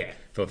basically. Yeah.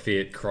 For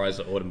Fiat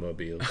Chrysler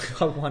automobiles.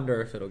 I wonder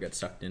if it'll get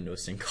sucked into a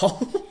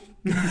sinkhole.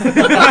 But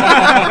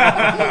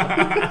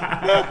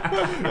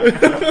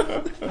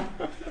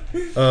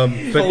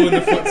Following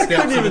the footsteps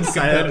Couldn't of even its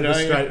say it with a competitor,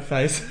 straight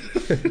face.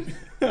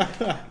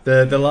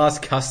 the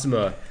last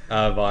customer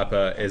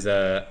Viper is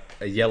a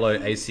yellow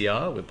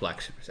ACR with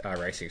black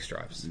racing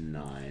stripes.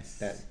 Nice.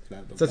 So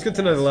it's good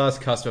to know the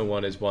last customer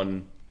one is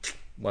one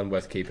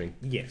worth keeping.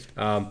 Yes.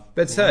 But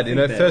it's sad, I think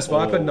they're first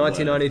Viper, all worth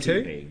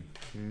 1992. keeping.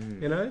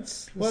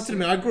 It's Well, that's what I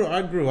mean. I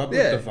grew up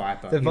Yeah. with the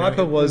Viper. The You know,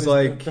 Viper it was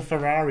like- the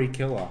Ferrari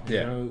killer.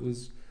 Yeah. You know, it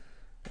was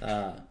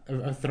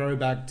a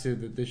throwback to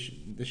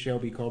the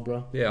Shelby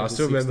Cobra. yeah. I of the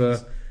still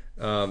 60s.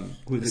 remember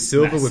With its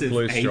silver with massive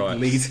blue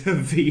stripes. 8-litre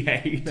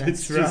V8. That's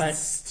It's right.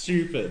 just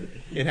stupid.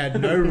 It had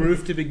no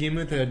roof to begin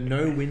with. It had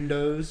no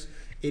windows.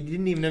 It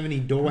didn't even have any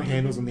door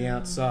handles on the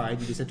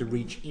outside. You just had to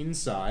reach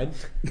inside,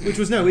 which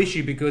was no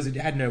issue because it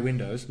had no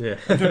windows. Yeah.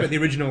 I'm talking about the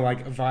original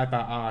like Viper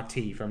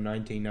RT from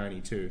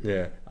 1992.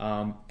 Yeah.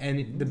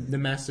 And the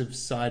massive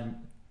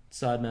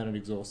side-mounted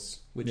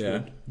exhausts, which Yeah.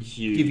 would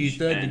Huge give you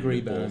third-degree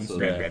and burns.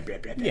 also- Yeah.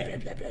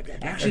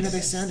 Actually, no,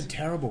 they sounded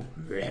terrible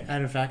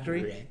out of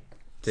factory.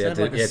 So you had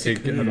Sounded like a to sick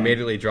Hoover.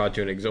 immediately drive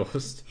to an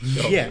exhaust.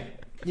 Yeah,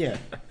 yeah,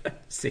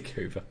 Sick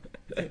Hoover.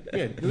 yeah.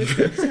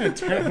 It sounded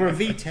terrible for a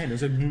V10. It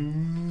was a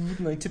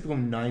like typical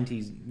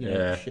 90s,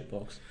 Yeah.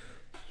 shitbox.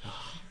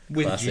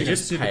 With Classic. Did you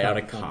just pay out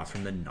a superpower car performance.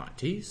 from the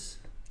 90s?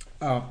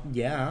 Oh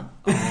yeah.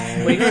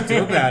 We got to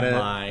talk about it.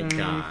 My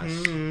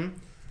gosh.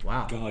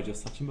 Wow. God, you're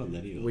such a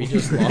millennial. We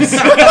just lost.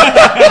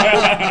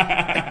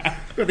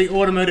 Got the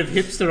automotive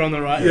hipster on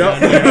the right.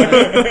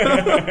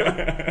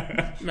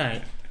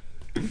 Mate.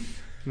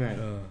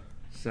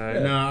 So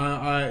no,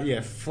 I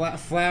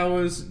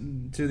flowers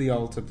to the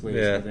altar, please.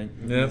 Yeah. I think.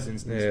 In this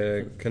instance.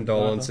 Yeah,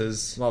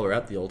 condolences. While we're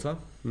at the altar.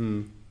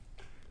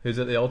 Who's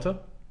at the altar?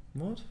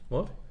 What?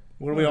 What?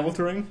 What are we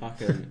altering?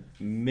 Fucking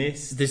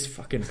missed. This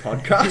fucking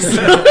podcast.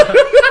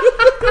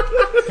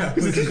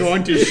 Was it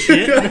going to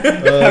shit?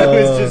 That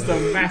was just a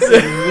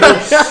massive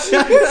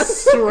whoosh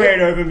straight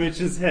over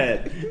Mitch's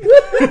head.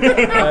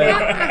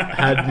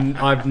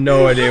 I've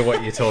no idea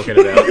what you're talking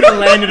about. I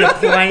landed a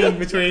plane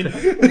between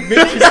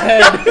Mitch's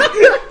head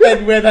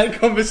and where that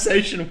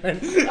conversation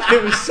went.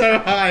 It was so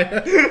high,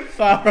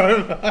 far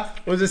over.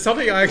 Was there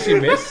something I actually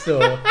missed,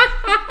 or?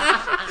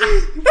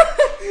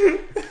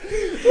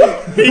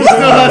 He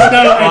still has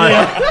no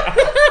idea.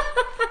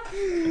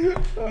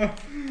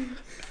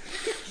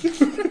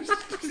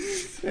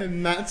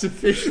 And Matt's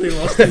officially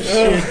lost his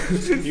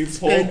shit. You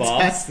poor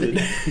bastard.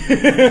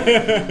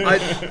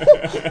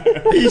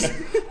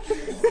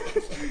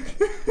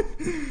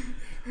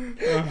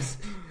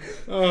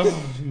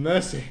 Oh,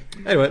 mercy.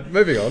 Anyway,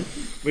 moving on.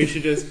 We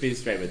should just be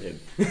straight with him.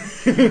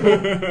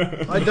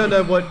 I don't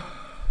know what.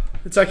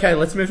 It's okay.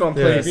 Let's move on,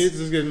 Yes. please.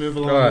 This is going to move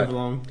along, Alright. move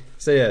along.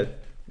 So yeah,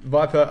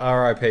 Viper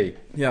RIP.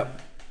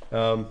 Yep.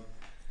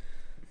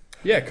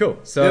 Yeah, cool.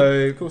 So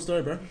Yep. Cool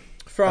story, bro.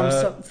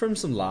 From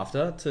some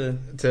laughter to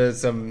to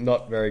some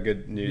not very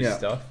good news Yeah.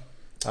 stuff.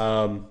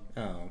 Oh.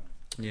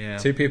 yeah.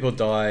 2 people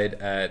died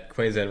at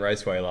Queensland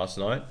Raceway last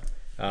night.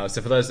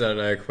 So for those that don't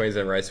know,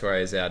 Queensland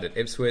Raceway is out at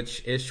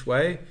Ipswich-ish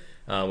way,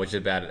 which is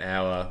about an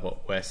hour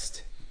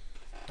west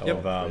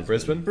of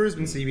Brisbane.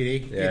 Brisbane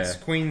CBD. Yeah. It's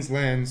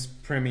Queensland's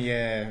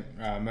premier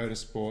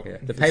motorsport. Yeah,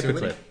 the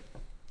facility. paperclip.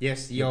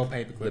 Yes, the old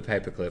paperclip. The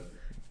paperclip.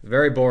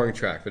 Very boring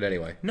track, but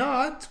anyway.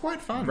 No, it's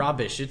quite fun.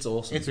 Rubbish. It's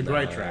awesome. It's a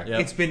great track.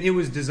 Yep. It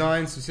was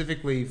designed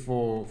specifically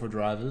for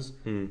drivers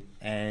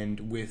and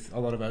with a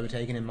lot of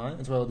overtaking in mind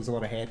as well. There's a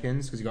lot of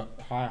hairpins because you've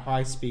got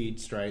high speed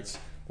straights,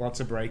 lots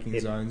of braking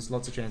zones,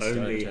 lots of chances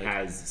to Only overtake.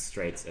 has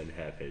straights and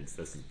hairpins,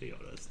 let's be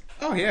honest.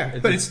 Oh yeah,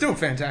 but it's still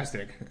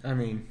fantastic. I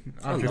mean,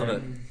 I love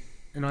it.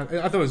 And I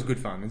thought it was good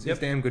fun. It's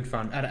damn good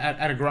fun.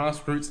 At a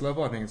grassroots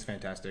level, I think it's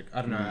fantastic.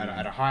 I don't know,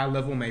 at a higher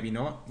level, maybe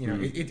not. You know,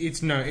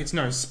 it's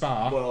no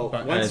Spa. Well,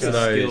 but once it's you're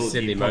no skilled,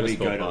 Sydney you probably Motorsport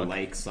go to Park.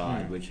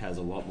 Lakeside, which has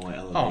a lot more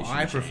elevation.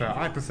 I prefer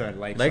changes.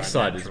 Lakeside.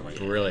 Lakeside is naturally.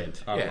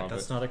 brilliant. I Yeah, love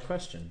that's it. not a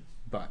question.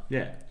 But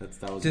Yeah,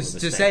 that was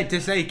to say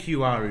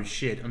QR is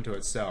shit unto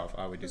itself,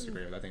 I would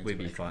disagree with. I think We'd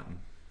be it's great. fighting.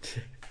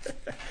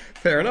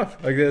 Fair enough.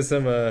 Like there's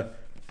some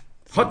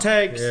Hot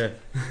takes.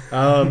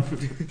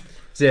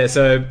 Yeah.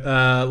 So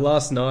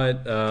last night,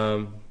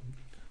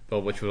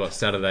 which was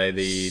Saturday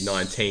the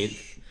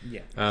 19th,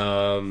 Yeah.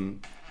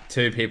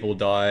 2 people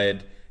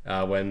died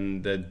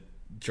when the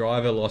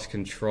driver lost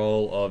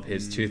control of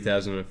his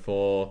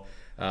 2004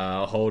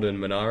 Holden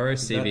Monaro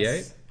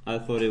CB8. I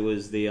thought it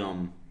was the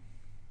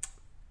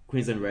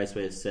Queensland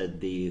Raceway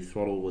said the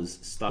throttle was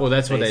stuck. Well,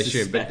 that's what they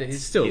assumed, suspect but he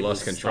still it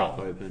lost was control.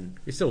 stuck open.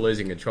 You're still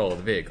losing control of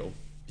the vehicle.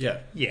 Yeah.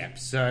 Yeah,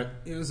 so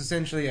it was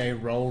essentially a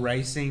roll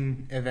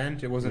racing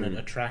event. It wasn't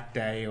a track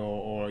day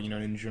or an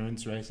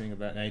endurance racing of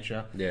that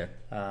nature. Yeah.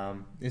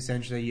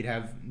 Essentially, you'd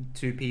have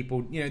 2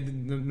 people. You know,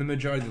 the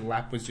majority of the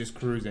lap was just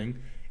cruising,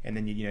 and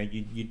then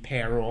you'd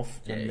pair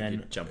off, Yeah, and then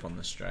you jump on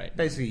the straight.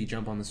 basically you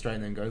jump on the straight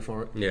and then go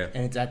for it. Yeah.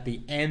 And it's at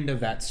the end of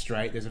that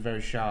straight. There's a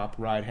very sharp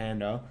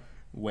right-hander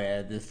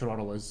where the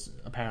throttle has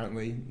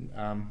apparently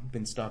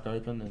been stuck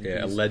open. And Yeah,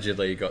 he's-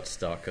 allegedly got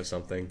stuck or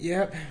something.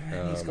 Yep,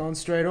 he's gone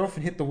straight off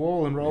and hit the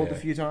wall and rolled Yeah. a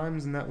few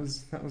times, and that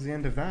was the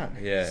end of that.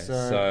 Yeah,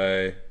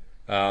 so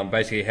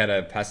basically he had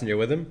a passenger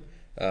with him.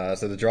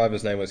 So the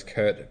driver's name was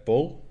Kurt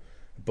Bull,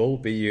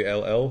 Bull,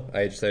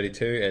 age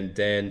 32, and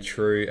Dan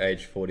True,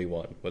 age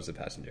 41, was the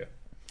passenger.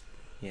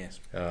 Yes.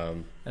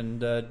 And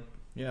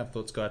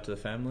thoughts go out to the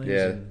families.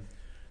 Yeah. And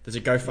there's a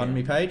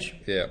GoFundMe page.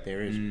 Yeah,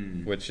 There is.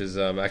 which has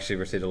actually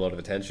received a lot of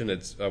attention.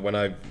 It's when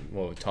I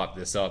typed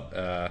this up,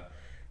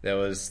 there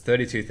was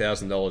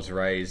 $32,000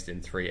 raised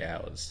in 3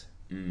 hours.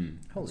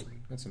 Holy,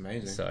 that's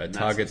amazing. So it Massive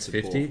targets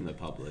support 50. from the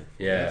public.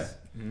 Yeah. Yes.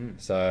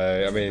 So I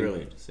It's mean,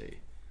 brilliant to see.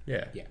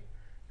 yeah, Yeah.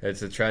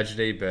 it's a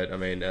tragedy, but I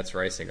mean that's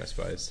racing, I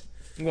suppose.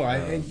 Well,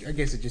 I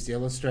guess it just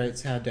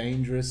illustrates how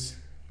dangerous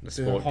The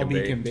sport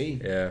hobby can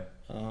be. Yeah,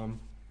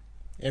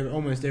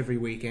 Almost every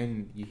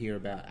weekend you hear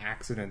about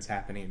accidents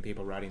happening and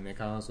people riding their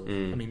cars. Or,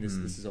 I mean, this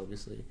is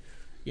obviously,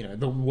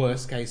 the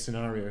worst case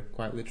scenario,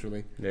 quite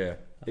literally. yeah.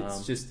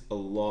 It's just a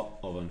lot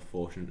of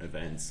unfortunate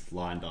events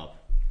lined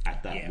up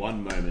at that Yeah.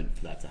 one moment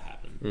for that to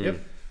happen. Yep.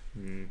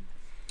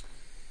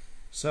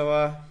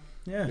 So,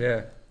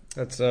 Yeah,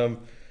 that's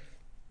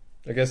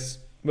I guess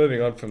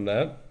moving on from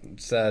that,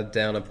 it's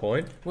down a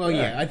point. Well,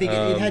 yeah, I think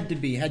it had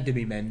to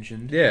be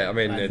mentioned. Yeah, I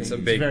mean I it's a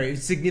think big very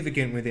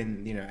significant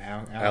within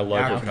our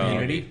local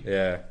community.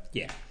 Yeah,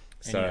 Yeah,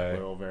 And So-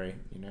 we're all very,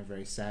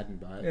 very saddened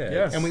by it. Yeah,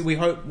 Yes. And we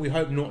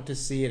hope not to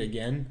see it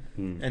again,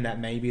 and that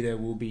maybe there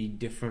will be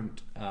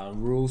different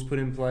rules put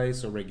in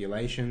place or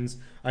regulations.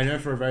 I know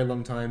for a very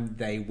long time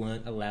they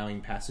weren't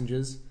allowing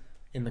passengers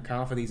in the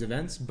car for these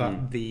events,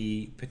 but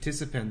the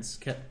participants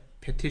kept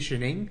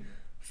petitioning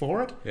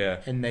for it,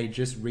 Yeah. and they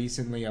just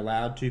recently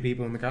allowed 2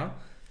 people in the car,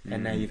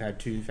 and now you've had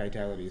 2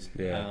 fatalities,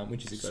 Yeah.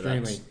 which is So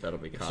extremely that'll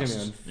be extremely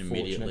cast unfortunate.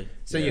 immediately.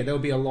 So Yeah. there'll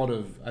be a lot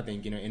of, I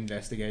think,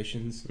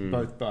 investigations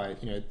both by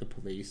the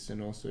police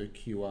and also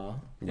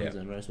QR, Yeah.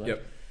 Queensland Raceway.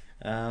 Yep.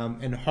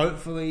 And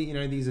hopefully,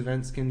 these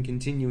events can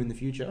continue in the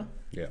future.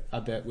 Yeah. I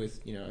bet with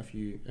a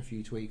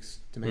few tweaks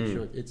to make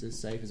sure it's as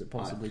safe as it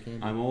possibly can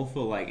be. I'm all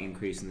for like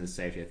increasing the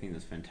safety. I think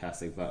that's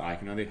fantastic, but I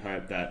can only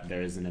hope that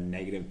there isn't a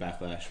negative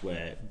backlash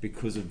where,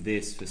 because of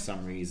this, for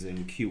some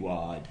reason,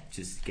 QR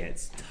just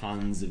gets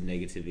tons of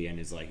negativity and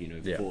is like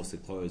Yeah. forced to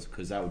close,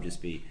 because that would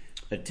just be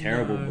a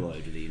terrible No. blow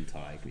to the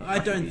entire community.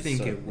 I don't It'd be think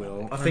so it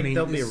will. I think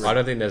there'll be this, I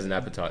don't think there's an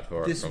appetite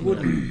for it. this from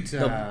wouldn't.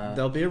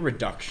 There'll be a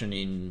reduction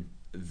in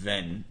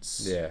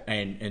events, Yeah.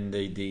 and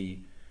the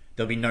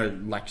there'll be no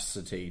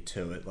laxity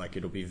to it. Like,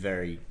 it'll be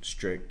very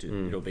strict.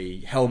 It'll be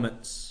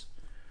helmets.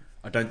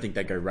 I don't think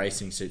they go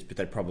racing suits, but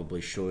they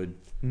probably should.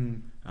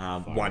 One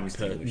per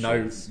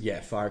extinguishers.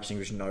 fire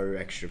extinguisher, no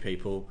extra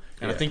people.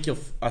 And Yeah.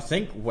 I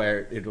think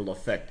where it'll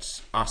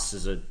affect us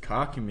as a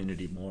car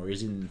community more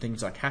is in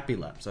things like Happy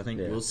Laps. I think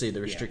Yeah. we'll see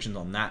the restrictions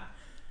on that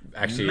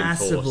Actually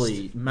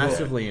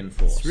massively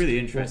enforced. It's really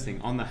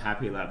interesting. On the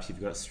Happy Laps, you've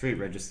got street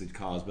registered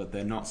cars, but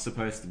they're not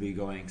supposed to be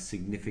going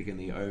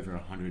significantly over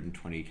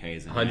 120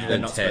 k's an hour. They're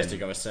not 110. supposed to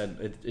go. I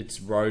said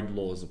it's road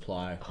laws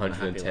apply. on the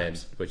Happy 110,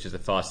 Laps. which is the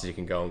fastest you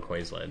can go in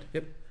Queensland.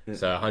 Yep.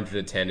 So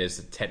 110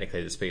 is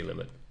technically the speed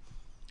limit.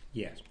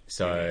 Yes.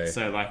 So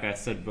So, like I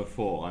said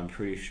before, I'm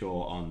pretty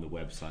sure on the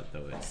website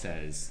though it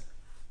says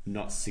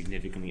not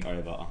significantly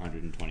over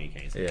 120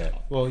 k's an Yeah.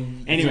 hour. Well,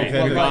 Anyway, If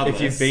regardless,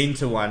 you've been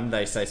to one,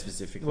 they say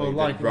specifically well,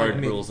 that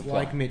road rules apply.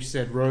 Like Mitch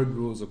said, road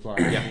rules apply.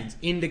 It means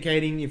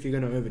indicating if you're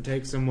going to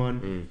overtake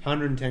someone,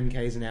 110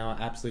 k's an hour,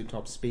 absolute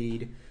top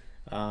speed.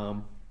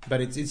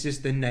 But it's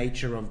just the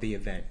nature of the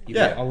event. You've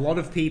Yeah. got a lot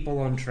of people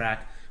on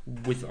track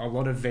with a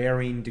lot of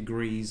varying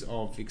degrees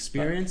of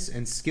experience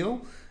and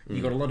skill.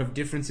 You've got a lot of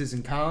differences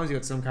in cars. You've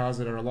got some cars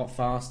that are a lot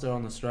faster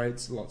on the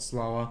straights, a lot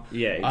slower.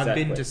 Yeah, I've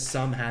been exactly. to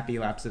some Happy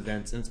Laps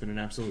events, and it's been an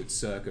absolute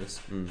circus.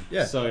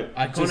 Yeah. So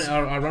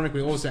Ironically,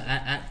 also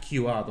at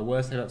QR, the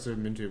worst Happy Laps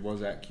I've been to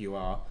was at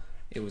QR.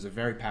 It was a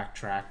very packed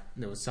track.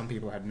 There was some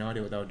people who had no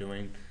idea what they were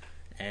doing,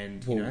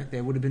 and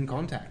there would have been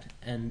contact.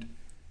 And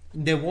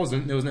there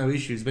wasn't. There was no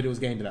issues, but it was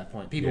getting to that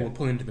point. People Yeah. were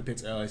pulling into the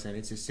pits early, saying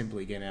it's just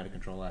simply getting out of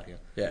control out here.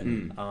 Yeah.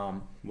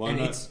 One and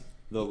of it's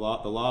the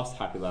last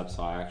Happy Laps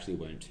I actually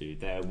went to,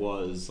 there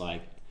was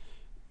like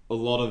a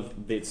lot of,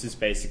 it's just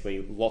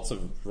basically lots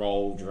of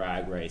roll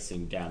drag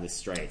racing down the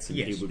straights, and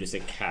Yes. people just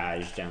a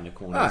cash down the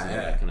corners Ah, and all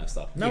yeah. that kind of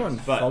stuff. No one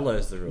But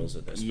follows the rules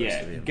that they're supposed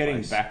to be in getting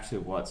place. back to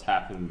what's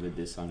happened with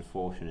this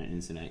unfortunate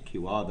incident at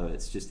QR, though,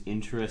 it's just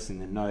interesting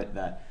to note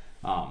that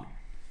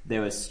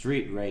there was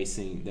street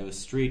racing, there were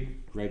street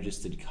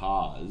registered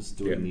cars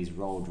doing Yeah. these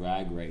roll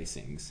drag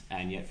racings,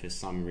 and yet for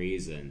some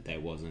reason there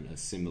wasn't a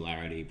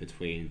similarity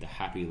between the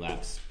Happy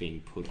Laps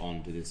being put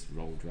onto this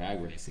roll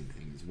drag racing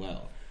thing as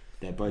well.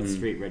 They're both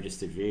street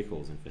registered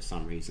vehicles, and for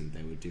some reason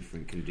there were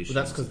different conditions.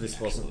 Well, that's because of the this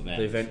actual wasn't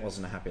the event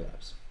wasn't a Happy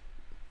Laps.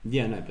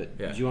 Yeah, no, but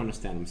Yeah. do you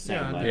understand what I'm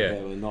saying? Yeah, I like, do.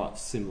 they were not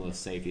similar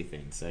safety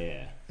things. So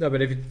yeah. no,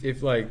 but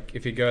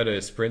if you go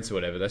to sprints or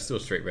whatever, they're still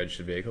street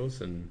registered vehicles,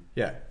 and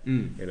Yeah.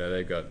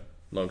 they've got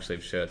long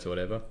sleeve shirts or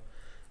whatever.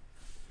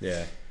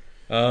 Yeah.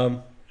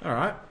 All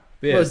right.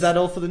 Yeah. Well, is that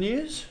all for the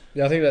news?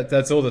 Yeah, I think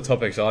that's all the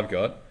topics I've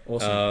got.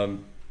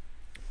 Awesome.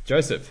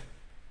 Joseph,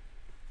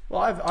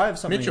 Well, I have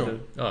something Mitchell.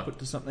 to put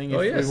to something. Oh,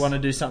 If yes. we want to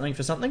do something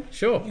for something,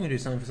 sure. You can do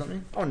something for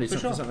something. I want to do For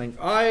something for sure. something.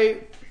 I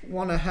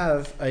want to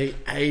have a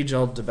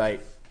age-old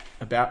debate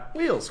about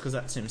wheels, because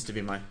that seems to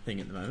be my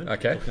thing at the moment.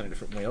 Okay. Looking at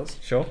different wheels.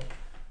 Sure.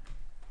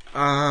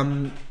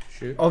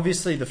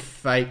 Obviously the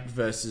fake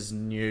versus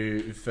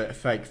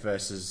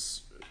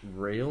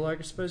real, I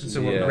suppose.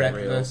 So Yeah. what rep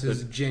Real,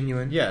 versus but-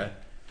 genuine? yeah,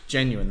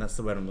 genuine. That's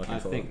the word I'm looking I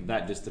for. think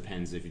that just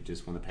depends if you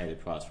just want to pay the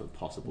price for a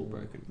possible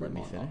broken Let rim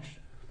me or not.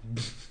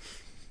 finish.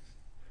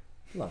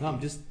 No,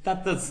 I'm just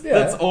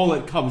that's all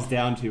it comes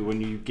down to when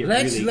you get.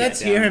 Let's really let's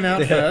get hear down him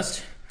out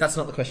first. That's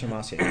not the question I'm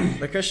asking.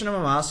 The question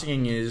I'm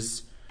asking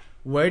is,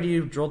 where do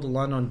you draw the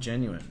line on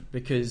genuine?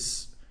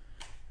 Because,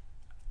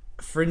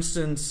 for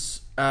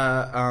instance,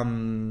 I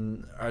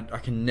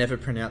can never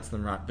pronounce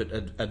them right, but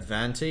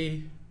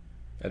Advanti,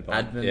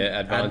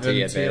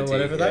 Advanti, or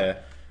whatever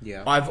that.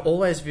 Yeah. I've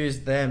always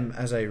viewed them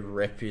as a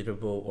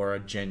reputable or a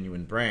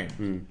genuine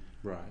brand,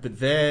 Right. but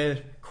their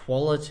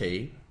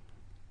quality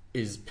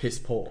is piss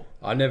poor.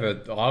 I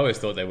always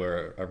thought they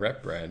were a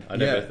rep brand. I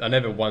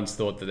never once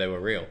thought that they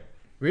were real.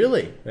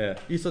 Really? Yeah.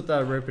 You thought they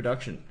were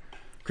reproduction?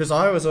 Because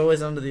I was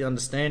always under the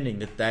understanding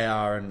that they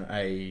are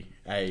a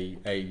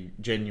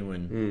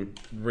genuine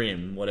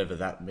rim, whatever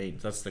that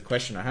means. That's the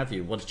question I have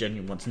here. What's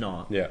genuine? What's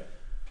not? Yeah.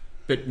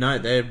 But no,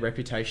 their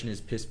reputation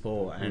is piss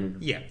poor,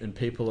 and Yeah. and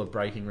people are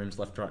breaking rims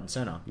left, right, and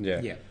center.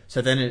 Yeah.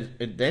 So then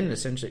it then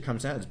essentially it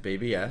comes out as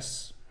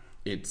BBS.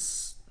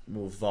 It's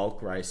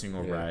Volk Racing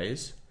or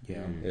Rays.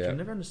 Yeah. Yeah. I've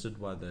never understood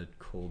why they're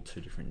called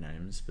two different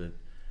names, but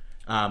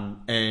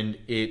and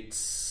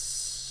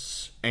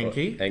it's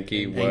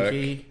Enki,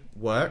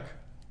 work,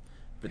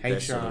 but they're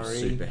sort of HRE.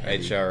 super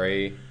heavy.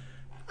 HRE.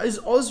 Is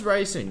Oz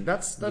Racing?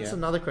 That's Yeah.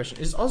 another question.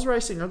 Is Oz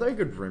Racing? Are they a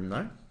good rim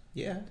though?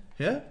 Yeah.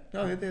 Yeah.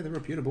 No, they're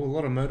reputable. A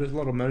lot of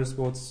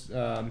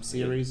motorsports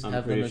series I'm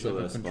have them pretty as sure a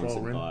they're control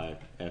sponsored rim. by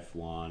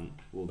F1.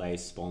 Well, they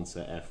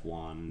sponsor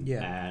F1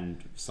 Yeah. and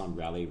some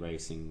rally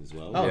racing as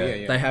well. Oh Yeah. yeah,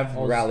 yeah. They have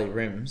Oz- rally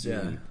rims.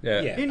 Yeah.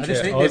 Yeah. Yeah,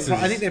 Interesting.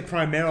 I think they're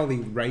primarily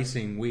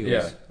racing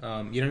wheels.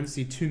 Yeah. You don't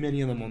see too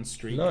many of them on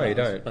street. No, you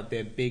cars, don't. But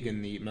they're big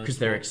in the Because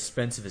they're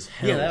expensive as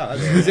hell. Yeah, they are.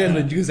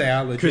 Because they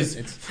are legit. Because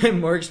It's, they're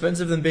more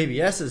expensive than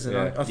BBSs, and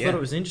Yeah. I thought Yeah. it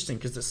was interesting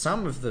because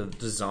some of the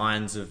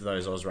designs of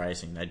those Oz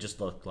Racing, they just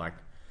look like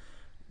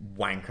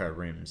wanker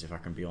rims, if I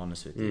can be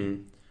honest with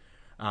you.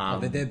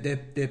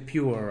 they're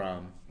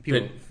pure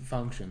But-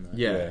 function. Though.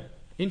 Yeah. Yeah.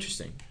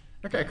 Interesting.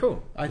 Okay,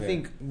 cool. I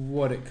think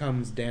what it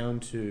comes down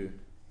to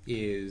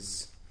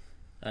is,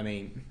 I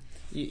mean,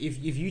 if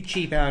you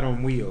cheap out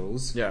on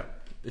wheels, Yeah,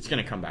 it's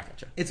going to come back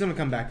at you. it's going to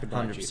come back to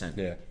bite you. 100%.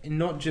 Yeah. And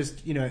not just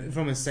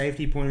from a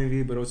safety point of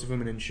view, but also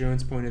from an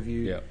insurance point of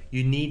view. Yeah.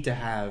 You need to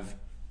have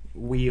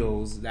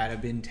wheels that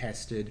have been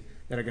tested,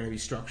 that are going to be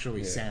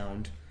structurally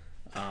sound.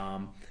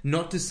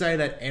 Not to say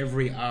that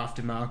every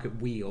aftermarket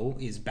wheel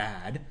is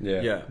bad,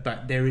 Yeah.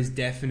 but there is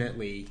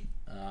definitely,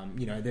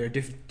 there are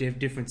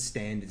different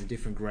standards and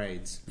different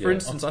grades. For Yeah.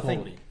 instance, of I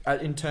think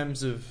quality. in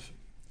terms of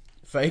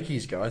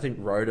fakies go, I think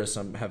Rotor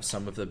have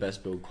some of the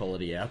best build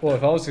quality out there. Well,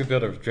 if I was to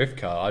build a drift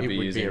car, I'd It be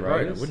would be using a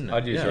Rotor, rotors. wouldn't it?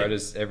 I'd use Yeah.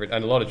 rotors and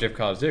a lot of drift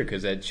cars do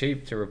because they're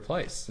cheap to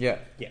replace. Yeah.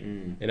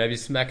 You know, if you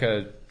smack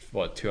a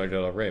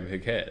 $200 rim, who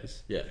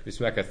cares? Yeah. If you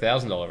smack a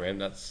 $1,000 rim,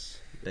 that's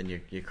Then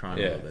you're crying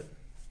Yeah. a little bit.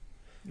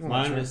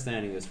 My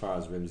understanding as far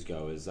as rims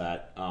go is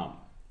that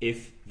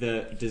if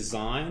the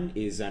design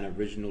is an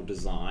original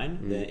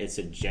design, then it's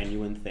a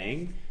genuine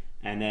thing,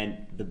 and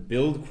then the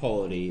build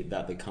quality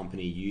that the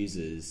company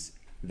uses,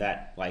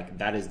 that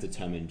is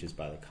determined just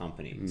by the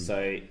company. So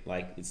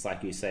it's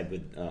like you said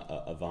with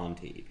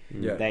Avanti,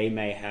 Yeah. they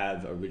may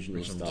have original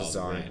Original style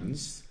designs.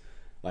 rims,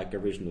 like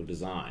original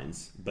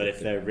designs, but if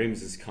their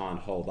rims just can't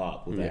hold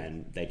up, well,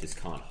 then they just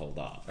can't hold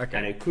up. Okay.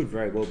 And it could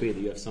very well be that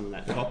you have someone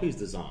that copies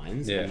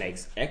designs Yeah. and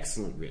makes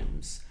excellent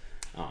rims.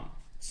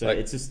 So Like-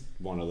 it's just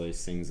one of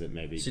those things that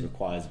maybe So-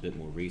 requires a bit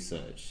more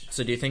research.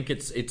 So do you think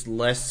it's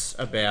less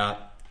about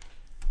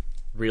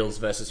reals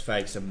versus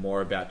fakes and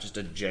more about just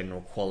a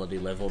general quality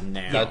level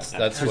now? that's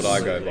what I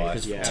go Absolutely. by.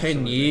 Because Yeah, 10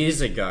 absolutely.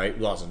 years ago, it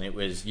wasn't. It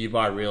was you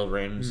buy real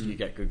rims, you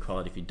get good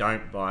quality. If you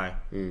don't buy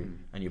and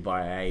you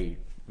buy a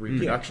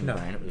reproduction Yeah, no.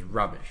 brand, it was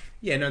rubbish.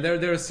 Yeah, no,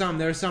 there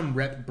are some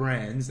rep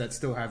brands that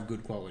still have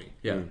good quality.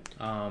 Yeah.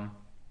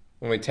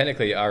 I mean,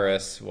 technically,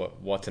 RS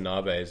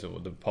Watanabe is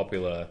the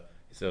popular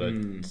sort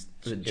of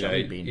The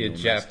jelly bean your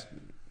almost. Jap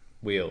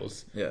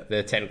wheels. Yeah.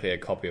 They're technically a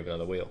copy of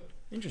another wheel.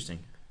 Interesting.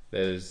 I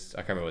can't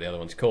remember what the other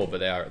one's called, but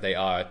they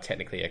are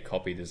technically a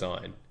copy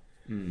design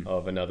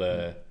of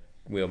another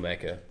wheel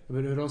maker.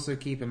 But also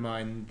keep in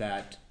mind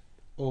that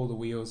all the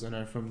wheels, I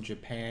know from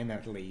Japan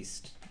at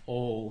least,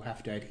 all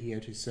have to adhere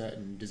to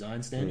certain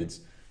design standards.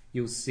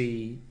 You'll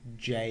see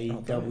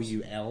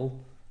JWL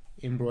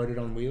embroidered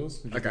on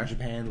wheels, which is the Okay.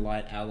 Japan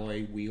Light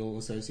Alloy Wheel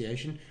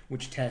Association,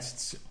 which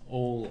tests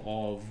all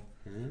of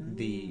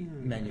the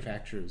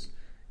manufacturers.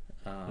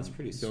 That's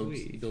pretty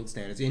sweet. Build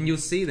standards, and you'll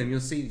see them. You'll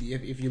see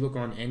if you look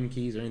on N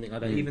keys or anything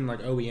like that, even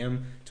like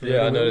OEM. Toyota Yeah,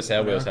 I wheels noticed our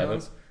on wheels our have it.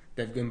 cars,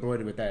 they've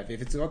embroidered with that.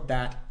 If it's got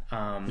that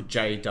The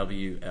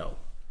JWL.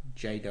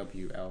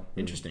 JWL,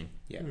 Interesting.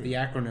 yeah, the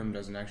acronym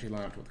doesn't actually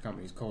line up to what the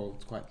company's called.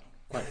 It's quite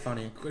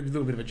funny. A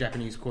little bit of a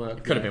Japanese quirk.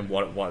 It could have been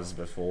what it was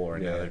before,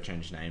 and now Yeah. they've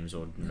changed names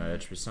or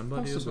merged with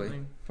somebody or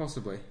something.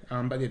 Possibly.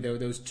 But yeah,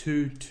 there was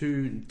two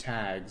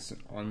tags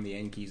on the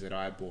N keys that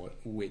I bought,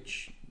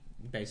 which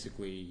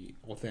basically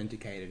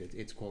authenticated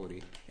its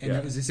quality, and Yeah.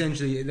 they were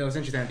essentially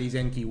that these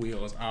N key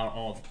wheels are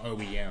of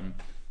OEM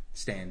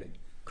standard,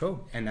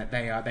 Cool. and that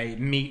they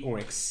meet or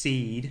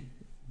exceed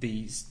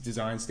these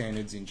design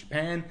standards in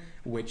Japan,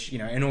 which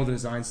and all the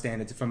design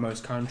standards for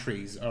most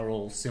countries are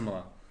all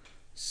similar.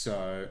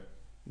 So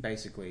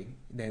basically,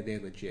 they're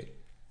legit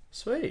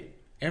Sweet.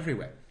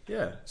 everywhere.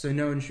 Yeah. So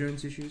no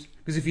insurance issues,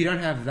 because if you don't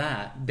have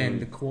that, then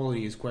the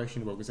quality is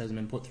questionable because it hasn't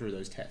been put through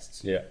those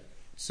tests. Yeah.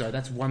 So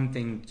that's one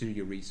thing to do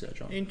your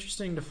research on.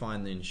 Interesting to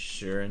find the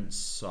insurance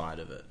side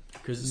of it.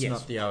 Because it's Yes.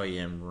 not the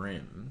OEM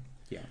rim,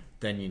 Yeah.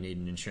 then you need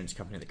an insurance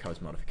company that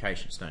covers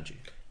modifications, don't you?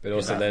 But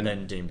also Rather then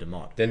than deemed a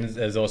mod. Then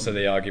there's also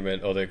the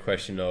argument or the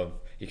question of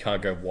you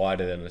can't go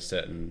wider than a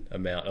certain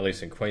amount, at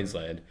least in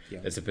Queensland. Yeah.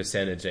 There's a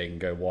percentage that you can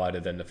go wider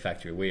than the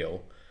factory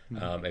wheel.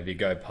 If you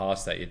go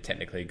past that, you've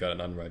technically got an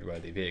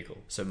unroadworthy vehicle.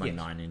 So my Yes.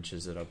 9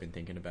 inches that I've been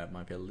thinking about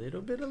might be a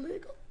little bit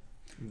illegal.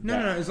 No,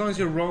 as long as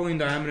your rolling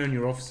diameter and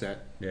your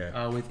offset Yeah.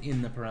 are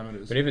within the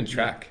parameters. But even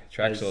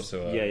track's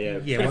also a,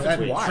 Yeah, well,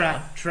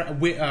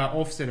 that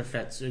offset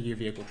affects your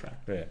vehicle track.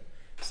 yeah.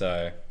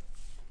 So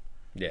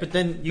yeah. But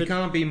then You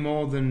can't be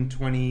more than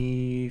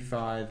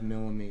 25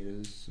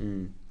 millimeters.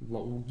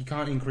 Well, you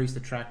can't increase the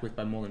track width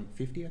by more than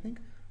 50, I think.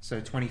 So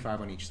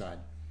 25 on each side.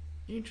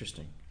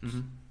 Interesting.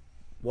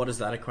 What does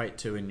that equate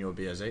to in your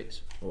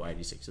BSEs or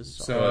 86s?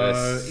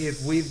 So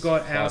if we've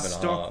got our 5.5.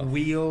 stock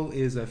wheel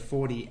is a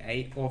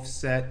 48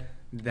 offset,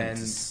 then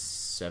it's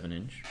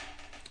 7-inch.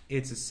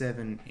 it's a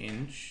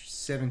 7-inch,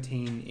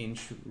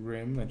 17-inch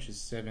rim, which is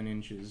 7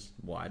 inches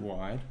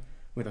wide,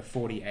 with a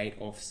 48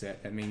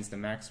 offset. That means the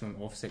maximum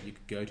offset you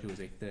could go to is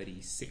a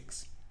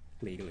 36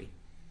 legally.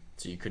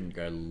 So you couldn't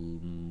go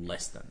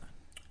less than that.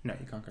 No,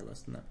 you can't go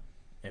less than that.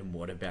 And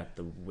what about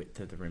the width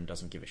of the rim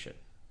doesn't give a shit?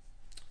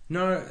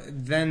 No,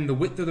 then the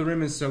width of the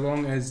rim is so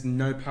long as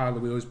no part of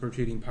the wheel is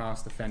protruding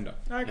past the fender.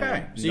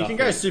 Okay. So you can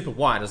go super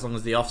wide as long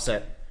as the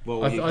offset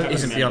Well, you have to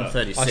isn't beyond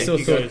remember, 36. If still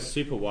you go thought-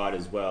 super wide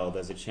as well,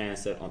 there's a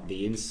chance that on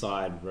the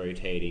inside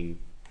rotating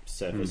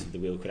surface of the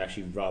wheel could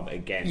actually rub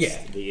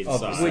against the inside,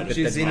 obviously, of Which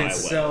the is in tyre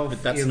itself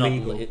But that's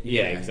illegal. not...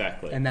 Yeah,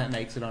 exactly. And that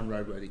makes it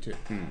unroadworthy too.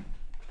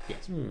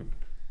 Yes.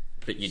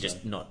 But you're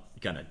just not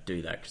going to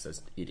do that because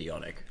that's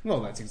idiotic. Well,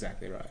 that's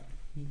exactly right.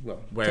 Well,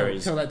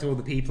 Whereas- tell that to all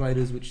the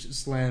P-platers which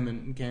slam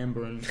and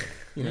camber and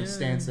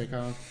stance their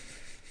car.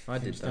 I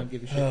did Just don't that.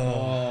 give a shit.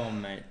 Oh,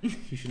 mate,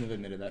 you shouldn't have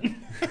admitted that.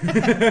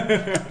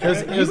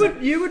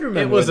 You would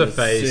remember it was a the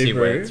phase he Subaru.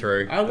 went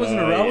through. I wasn't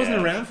Oh, around. I wasn't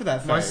yeah. around for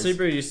that phase. My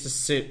Subaru used to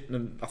sit...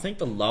 I think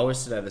the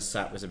lowest it ever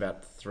sat was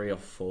about 3 or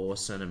 4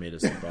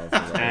 centimetres above the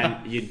road.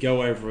 And you'd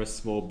go over a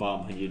small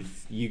bump, and you'd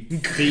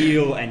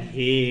feel and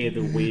hear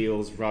the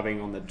wheels rubbing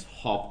on the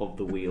top of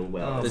the wheel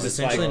well. Oh, There's it's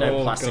essentially like, no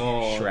oh, plastic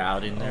God.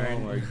 shroud in there. Oh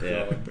my god.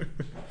 Yeah. Do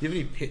you have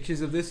any pictures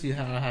of this? I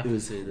have to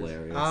see this.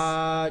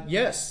 Hilarious.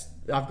 Yes.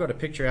 I've got a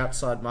picture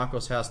outside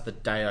Michael's house the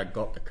day I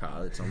got the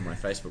car. It's on my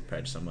Facebook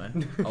page somewhere.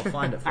 I'll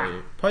find it for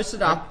you. Post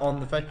it up on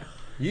the Facebook.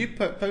 You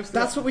post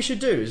That's what we should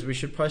do. Is we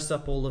should post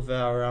up all of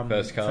our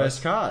First cars.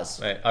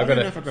 First Mate, I've got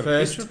know if I've got a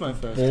first picture of my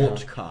first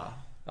bought car.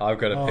 car. I've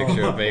got a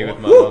picture of me with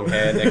my long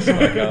hair next to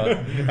my car.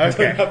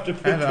 Okay.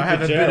 I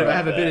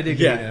have a bit of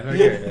digging. Yeah.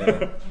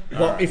 Okay.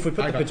 Well, if we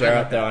put I the got Pajero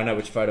up that. there, I know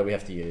which photo we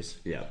have to use.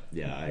 Yeah,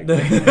 I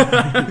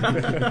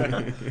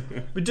agree.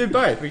 We do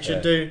both. We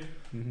should do.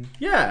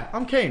 Yeah,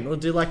 I'm keen. We'll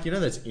do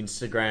those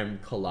Instagram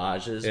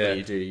collages where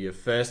you do your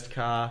first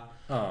car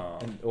Oh,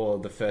 or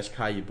the first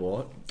car you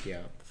bought. yeah.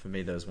 For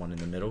me, there was one in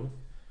the middle,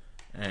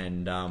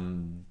 and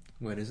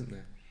When isn't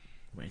there?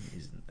 when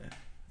isn't there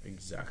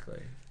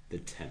exactly? The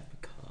temp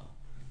car.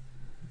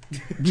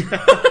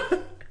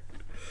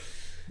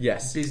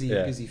 Yes, Busy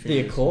the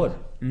fingers. Accord.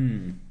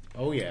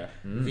 Oh yeah.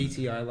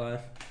 VTI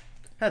life.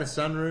 Had a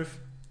sunroof,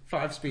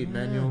 5-speed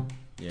manual,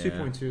 Yeah.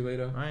 2.2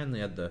 liter. I only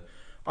had the.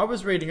 I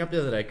was reading up the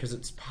other day because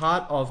it's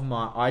part of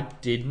my. I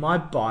did my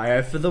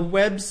bio for the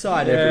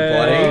website,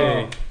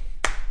 everybody.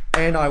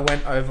 And I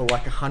went over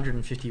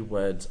 150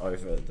 words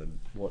over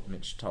what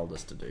Mitch told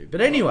us to do. But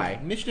anyway,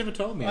 Mitch never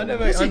told me. I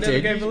never- yes, you never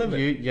did. gave a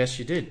limit. Yes,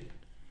 you did.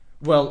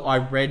 Well, I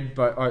read.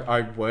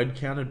 I word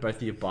counted both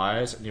of your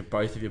bios, and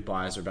both of your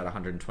bios are about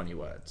 120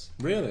 words.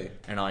 Really?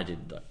 And I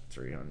did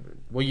 300.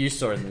 Well, you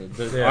saw in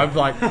the Yeah.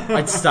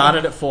 I'd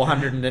started at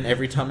 400, and then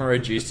every time I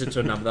reduced it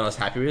to a number that I was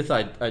happy with,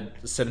 I'd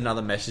send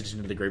another message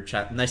into the group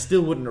chat, and they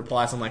still wouldn't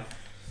reply. So I'm like,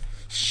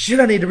 shit,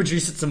 I need to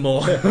reduce it some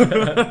more.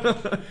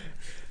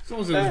 As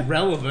long as it was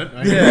relevant.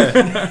 I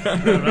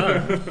don't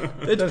know.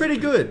 It's pretty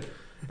good.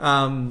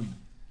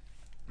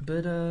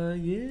 But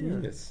yeah.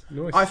 Yes.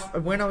 Nice.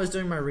 When I was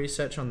doing my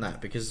research on that,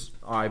 because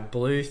I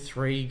blew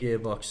 3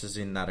 gearboxes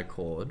in that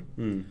Accord,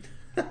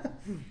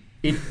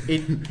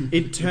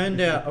 it turned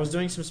out I was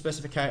doing some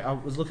specification. I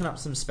was looking up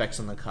some specs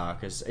on the car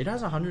because it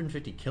has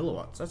 150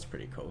 kilowatts. That's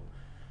pretty cool.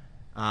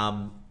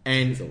 And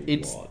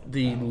it's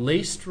the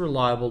least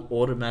reliable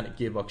automatic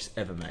gearbox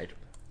ever made.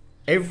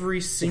 Every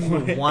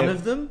single one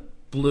of them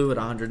blew at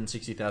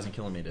 160,000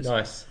 kilometers.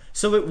 Nice.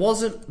 So it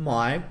wasn't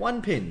my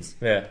 1-pins.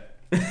 Yeah.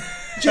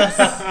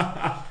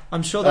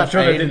 I'm sure that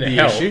that aided didn't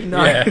the help. issue.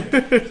 No. Yeah.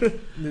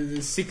 The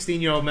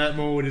 16-year-old Matt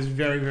Morwood is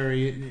very,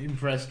 very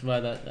impressed by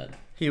that.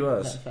 He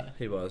was. That fact.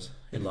 He was.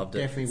 He loved it.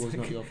 Definitely was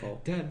not your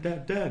fault.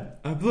 Dad,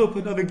 I blew up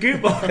another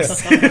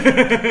gearbox.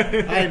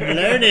 I'm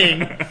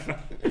learning.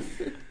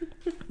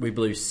 We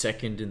blew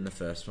second in the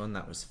first one.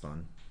 That was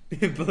fun.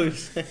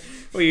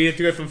 Well, you have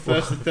to go from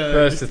first to third.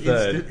 First to Just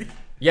third. instant.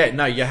 Yeah,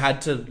 no, you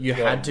had to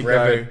rev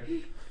go.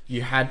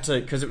 You had to,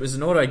 because it was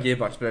an auto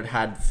gearbox, but it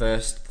had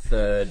first,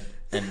 third,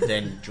 and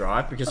then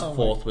drive, because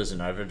fourth was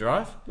an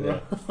overdrive. Yeah.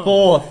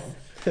 Fourth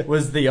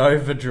was the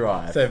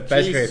overdrive. So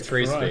basically Jesus a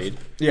 3-speed.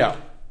 Yeah.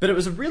 But it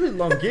was a really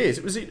long gears.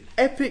 It was an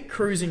epic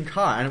cruising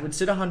car, and it would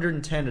sit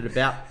 110 at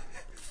about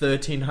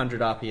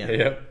 1,300 RPM.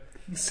 Yep.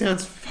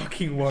 Sounds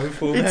fucking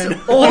woeful, It's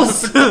man.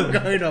 awesome. I'm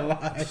not going to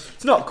lie.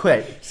 It's not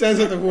quick. Sounds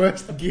like the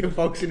worst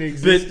gearbox in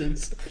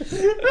existence.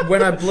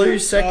 When I blew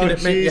second, Oh,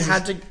 it meant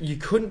Jesus. you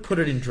couldn't put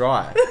it in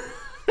drive.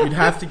 You'd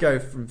have to go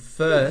from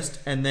first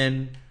and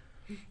then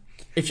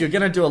if you're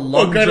going to do a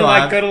long Go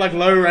drive... to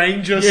low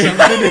range or something.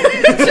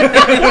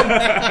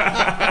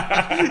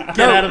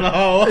 Get out of the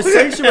hole.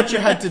 Essentially what you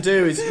had to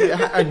do is...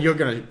 And you're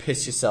going to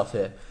piss yourself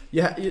here.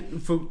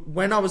 For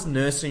when I was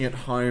nursing at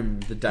home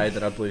the day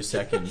that I blew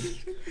second...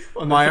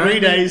 On the 3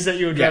 days that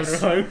you were driving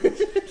Yes. home.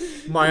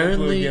 My Blew a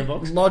only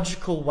gearbox.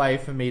 logical way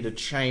for me to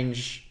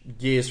change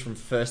gears from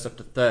first up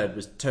to third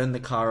was turn the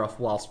car off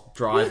whilst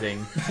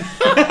driving,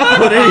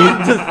 put it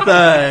into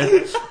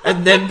third,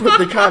 and then put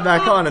the car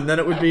back on, and then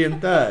it would be in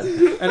third.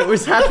 And it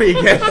was happy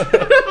again.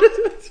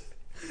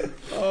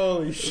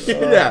 Holy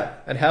shit. Yeah.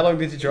 And how long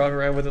did you drive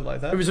around with it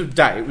like that? It was a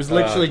day. It was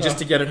literally just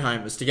to get it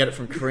home. It was to get it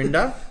from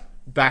Corinda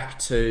back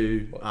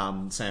to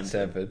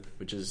Sanford,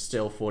 which is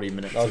still 40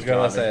 minutes. I was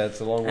going to say, it's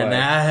a long way. And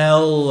a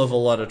hell of a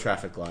lot of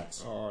traffic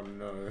lights. Oh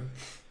no.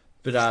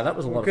 But that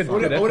was a lot of good-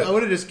 fun. good I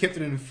would have just kept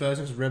it in first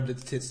and just revved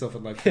its tits off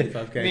at like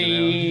 45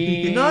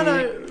 km an hour.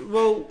 No,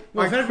 well, Well,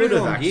 I I've had could really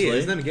have long actually.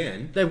 gears, then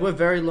again. They were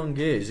very long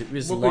gears. It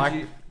was What like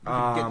would you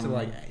get to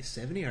like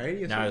 70 or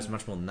 80 or no, it something? was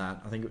much more than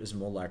that. I think it was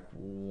more like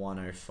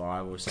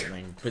 105 or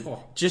something. But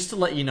Oh. just to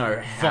let you know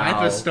how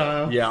Viper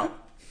style. yeah,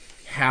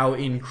 how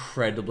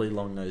incredibly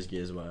long those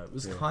gears were. It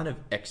was kind of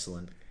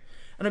excellent,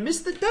 and I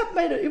missed that. It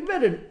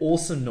made an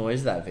awesome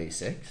noise. That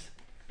V6.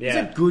 It was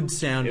a good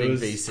sounding It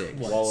was V6.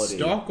 quality.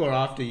 Stock or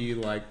after you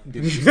like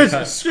did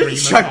Just scream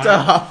chucked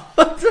up.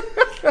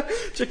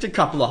 Chucked a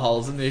couple of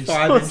holes in the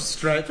 5 inch exhaust.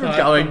 straight From pipe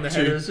going from the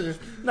to- headers.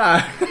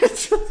 No.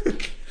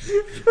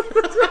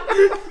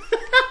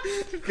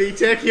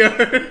 VTEC, yo.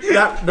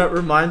 that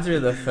reminds me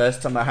of the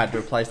first time I had to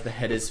replace the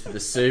headers for the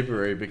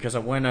Subaru because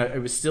it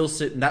was still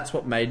sitting. That's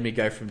what made me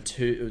go from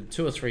 2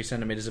 or 3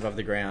 centimeters above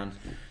the ground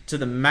to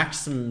the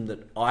maximum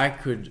that I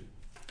could,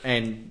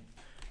 and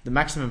the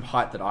maximum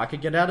height that I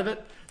could get out of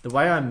it. The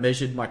way I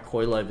measured my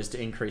coilovers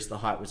to increase the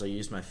height was I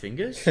used my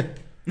fingers.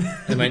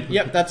 And went,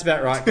 yep, that's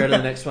about right. Go to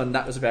the next one.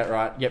 That was about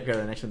right. Yep, go to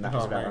the next one. That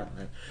was about right.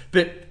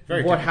 But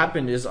Very what typical.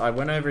 happened is I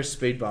went over a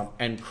speed bump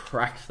and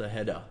cracked the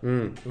header.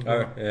 Oh,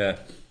 yeah.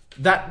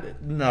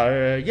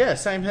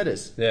 Same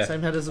headers. Yeah.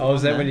 Same headers. I was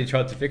on there when you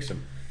tried to fix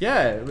them.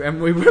 Yeah,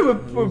 and we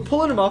were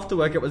pulling them off to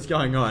work out what's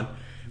going on,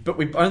 but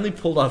we only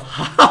pulled off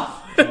half.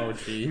 Oh,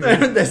 gee.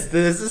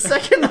 there's a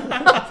second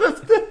half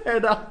of the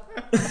header.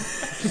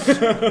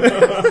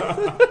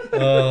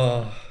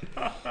 Oh,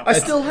 I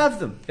still have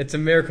them. it's a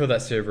miracle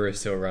that Subaru is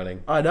still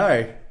running. I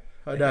know.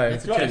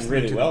 It's got it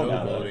really well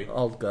now, quality.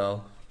 Old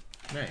girl.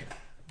 Mate,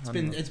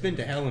 it's been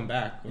to hell and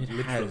back, It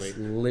literally. has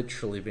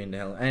literally been to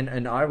hell.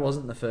 And I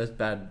wasn't the first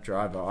bad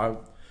driver.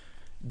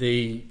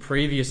 The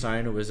previous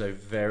owner was a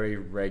very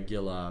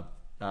regular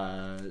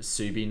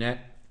SubiNet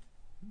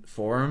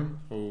forum.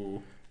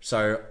 Ooh.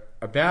 So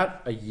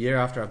about a year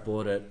after I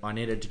bought it, I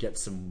needed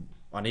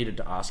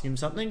to ask him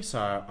something,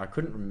 so I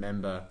couldn't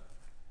remember.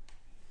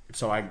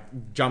 So I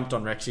jumped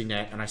on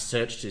RexiNet and I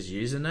searched his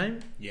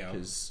username. Yeah.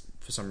 Because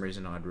for some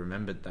reason I'd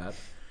remembered that.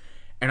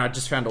 And I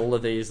just found all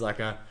of these, like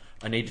I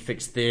need to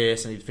fix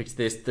this, I need to fix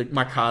this.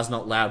 My car's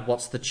not loud.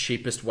 What's the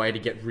cheapest way to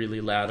get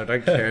really loud? I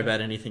don't care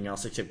about anything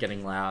else except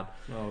getting loud.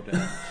 Oh,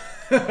 damn.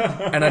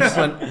 And I just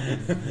went,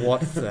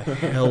 what the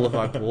hell have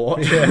I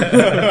bought?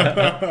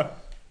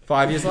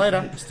 5 years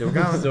later, still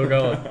going. Still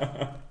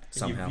going.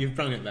 Somehow. You've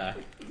brung it back.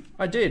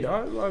 I did.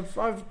 I've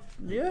I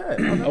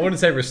wouldn't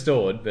say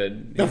restored, but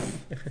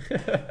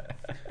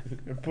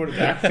Put it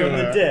back From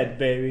the dead,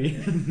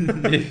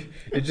 baby.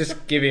 you're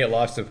just giving it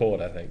life support,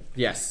 I think.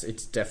 yes,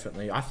 it's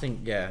definitely. I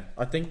think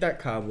that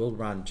car will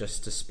run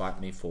just to spite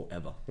me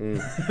forever.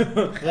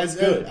 As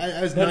good.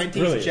 as That's 90s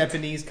brilliant.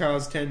 Japanese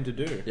cars tend to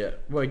do. Yeah,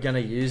 we're gonna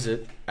use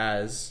it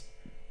as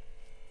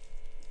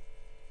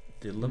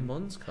the Le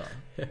Mans car.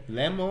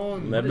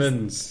 Lemon. What is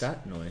Lemons.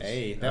 that noise?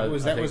 Hey, I that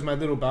was think- my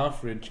little bar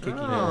fridge kicking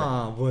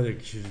Ah, what a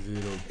cute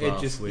little in.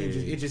 buff It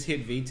wig. just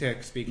hit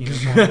VTEC speaking of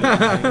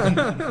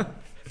Honda.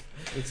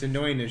 It's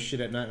annoying as shit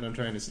at night when I'm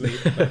trying to sleep.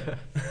 But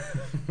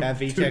that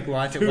VTEC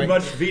light Too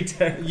much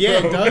VTEC.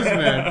 Yeah, it does,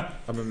 man.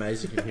 I'm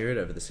amazed you can hear it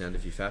over the sound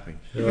of you fapping.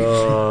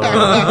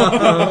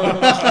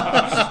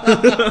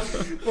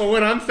 Well,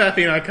 when I'm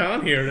fapping, I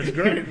can't hear it. It's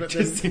great. But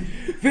just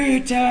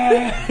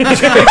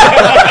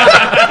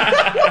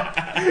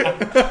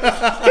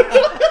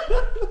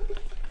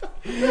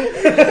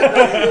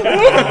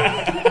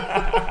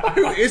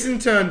who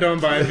isn't turned on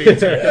by a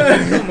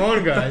VTEC? Come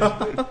on,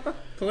 guys.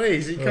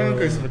 Please, you can't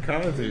go to the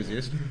car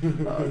enthusiast.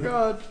 Oh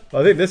god.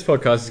 I think this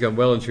podcast has gone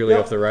well and truly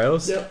off the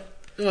rails.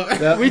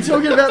 We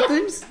talking about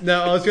things?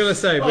 No, I was going to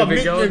say, we've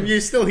been going... You're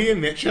still here,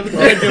 Mitch. Haven't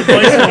heard your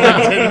voice for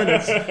like 10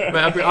 minutes. Man,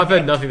 I've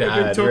had nothing to We've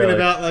been add, talking really.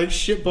 about like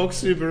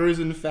shitbox Subarus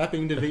and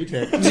fapping to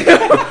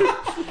VTEC.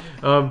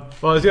 Well,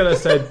 I was going to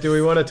say, do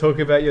we want to talk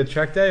about your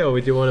track day, or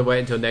do you want to wait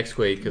until next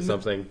week or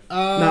something?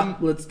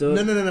 Let's do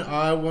it. No.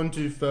 I want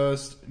to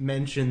first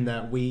mention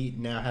that we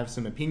now have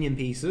some opinion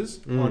pieces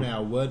on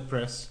our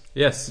WordPress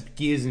Yes.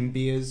 Gears and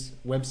Beers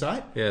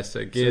website. Yes,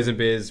 so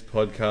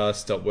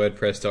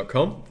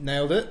gearsandbeerspodcast.wordpress.com.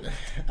 Nailed it.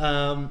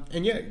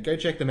 And yeah, go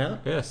check them out.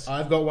 Yes.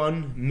 I've got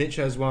one. Mitch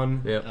has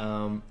one. Yep.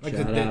 Like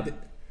Shut up.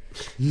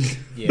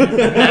 yeah,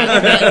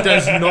 that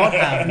does not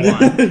have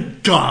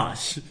one.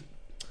 Gosh.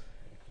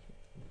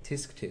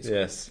 tisk tisk.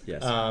 Yes.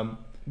 Yes.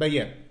 But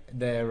yeah,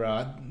 they're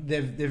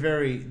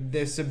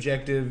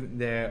subjective,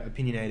 they're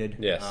opinionated.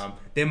 Yes.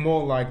 They're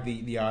more like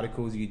the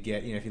articles you'd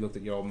get. If you looked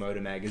at your old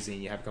Motor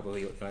magazine, you have a couple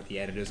of the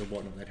editors or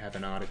whatnot that have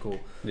an article.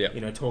 Yeah.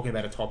 Talking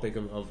about a topic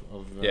of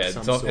Yeah,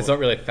 some it's sort. not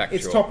really factual.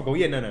 It's topical.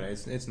 Yeah, no,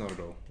 it's not at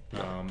all.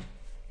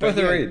 Worth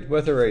a read.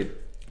 Worth a read.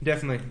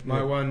 Definitely.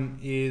 My one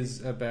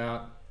is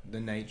about the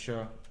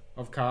nature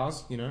of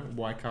cars.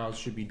 Why cars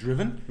should be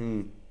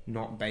driven,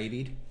 not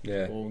babied,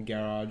 Yeah. or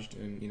garaged,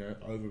 and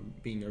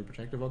being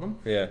overprotective of them.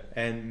 Yeah.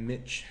 And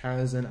Mitch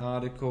has an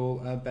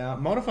article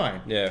about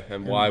modifying. Yeah,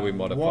 and why we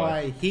modify.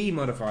 Why he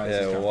modifies.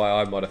 his Yeah, car. or why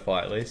I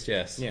modify at least.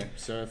 Yes. Yeah.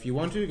 So if you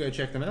want to go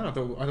check them out, I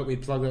thought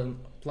we'd plug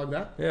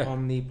that Yeah.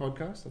 on the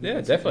podcast. I think Yeah,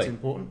 it's definitely.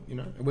 important.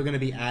 We're going to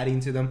be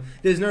adding to them.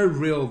 There's no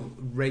real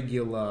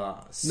regular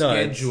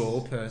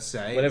schedule per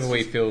se. Whenever It's we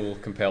just- feel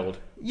compelled.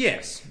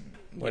 Yes.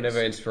 Whenever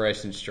Yes.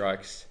 inspiration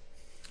strikes.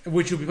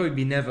 Which will probably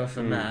be never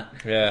for Matt.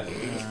 Yeah.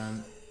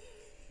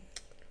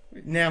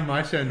 Now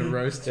my turn to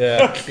roast.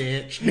 Yeah.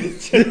 Bitch.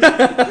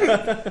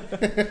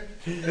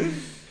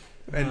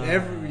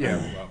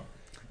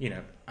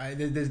 And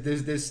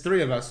there's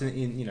three of us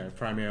in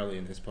primarily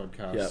in this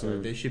podcast, Yeah. so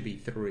there should be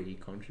three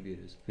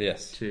contributors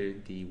Yes. to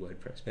the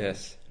WordPress page.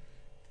 Yes.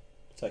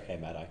 It's okay,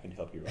 Matt. I can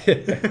help you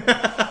write.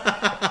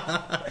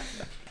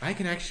 I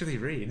can actually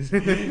read.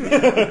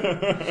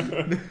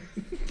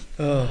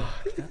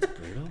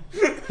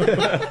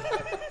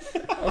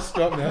 I'll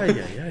stop now.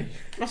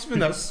 Must have been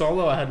that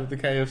solo I had with the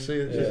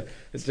KFC. Yeah.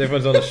 It's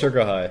everyone's on a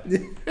sugar high.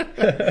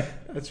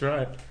 That's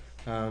right.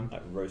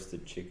 Like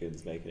roasted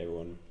chickens making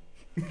everyone.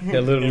 Yeah,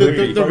 little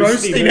The Lucky.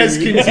 roasting has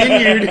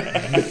continued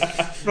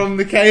from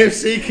the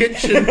KFC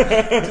kitchen to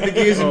the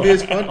Gears and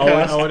Beers I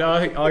podcast. would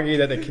argue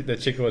that the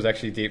chicken was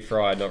actually deep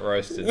fried, not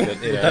roasted.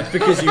 But, That's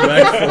because you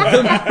work for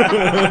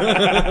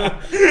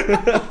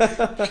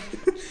them.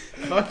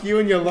 Fuck you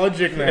and your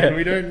logic, man.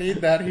 We don't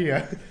need that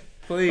here.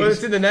 well, it's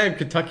Please. in the name,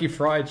 Kentucky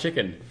Fried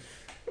Chicken.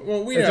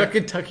 Well, we It's don't. like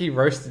Kentucky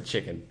Roasted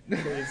Chicken.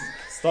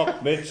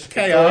 Stop, Mitch.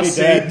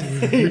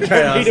 KRC. You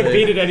don't need to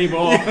beat it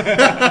anymore.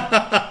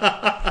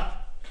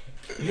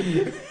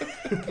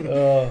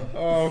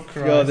 Oh,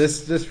 Christ. God,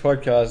 this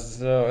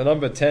podcast,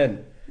 number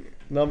 10.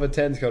 Number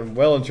 10's gone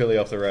well and truly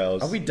off the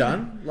rails. Are we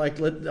done? Are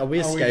we Are we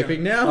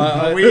escaping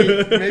now?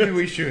 Maybe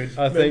we should.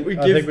 I think we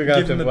we're give going to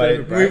have them to a bit wait.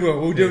 of a break. We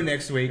will. We'll do it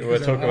next week. We'll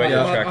talk about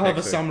your track I'll have a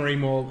next week. summary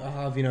more.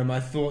 I'll have my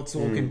thoughts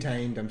all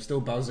contained. I'm still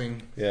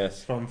buzzing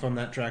Yes. from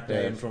that track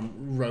day Yeah. and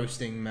from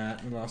roasting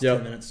Matt in the last Yep.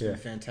 10 minutes. Yeah.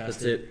 Fantastic.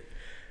 That's it.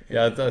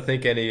 Yeah, I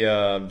think any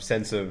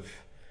sense of,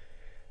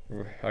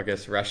 I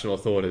guess, rational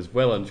thought is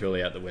well and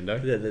truly out the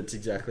window. Yeah, that's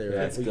exactly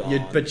right. It's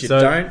gone. But you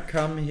So- don't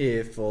come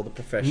here for the No,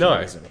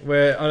 professionalism.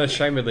 we're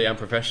unashamedly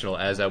unprofessional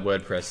as our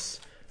WordPress.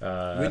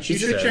 Which you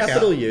Is should it check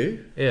capital out.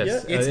 U?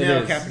 Yes, It's it now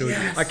is. capital U.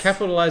 I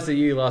capitalized the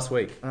U last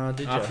week.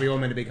 Did After we you? all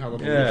meant to be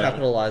colourful. Yeah. You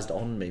capitalized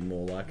on me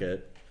more like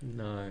it.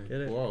 No.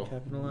 Get it? Whoa.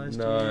 Capitalized?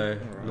 No,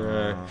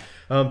 no.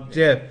 Ah.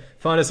 Yeah,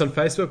 find us on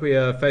Facebook. We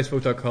are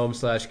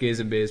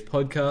facebook.com/Gears and Beers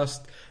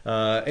Podcast.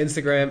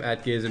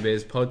 Instagram @Gears and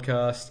Beers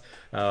Podcast.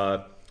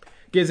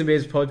 Gears and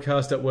Beers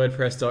Podcast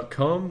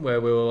 @wordpress.com, where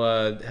we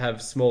will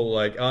have small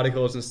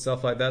articles and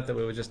stuff like that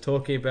we were just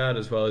talking about,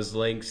 as well as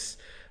links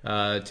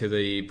to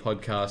the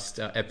podcast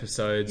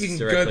episodes. You can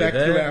directly go back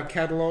there. through our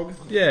catalogue.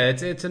 Yeah,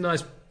 it's a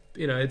nice,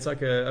 it's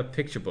like a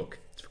picture book.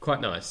 It's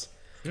quite nice.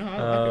 No,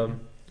 I like it.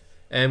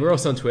 And we're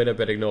also on Twitter,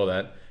 but ignore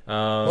that.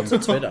 What's on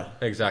Twitter?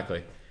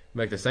 Exactly.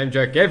 Make the same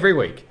joke every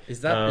week.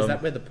 Is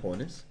that where the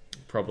porn is?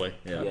 Probably.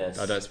 Yeah. Yes,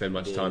 I don't spend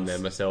much it time is. there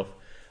myself.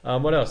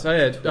 What else? Oh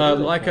yeah,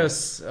 like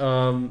us.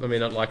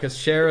 Not like us.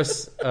 Share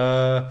us.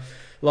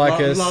 Like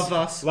us. Love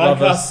us.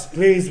 Love us.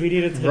 please. We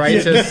need attention.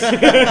 Rate us.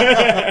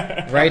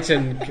 Rate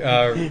and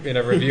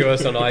review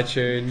us on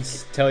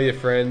iTunes. Tell your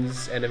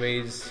friends,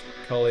 enemies,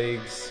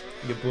 colleagues.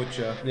 Your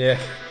butcher. Yeah,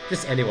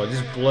 just anyone.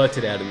 Just blurt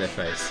it out in their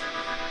face.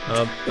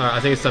 All right, I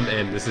think it's time to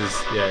end. This is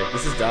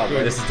This is done.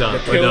 This is done.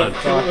 Kill We're it.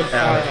 done. Kill it with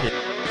Out fire.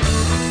 here.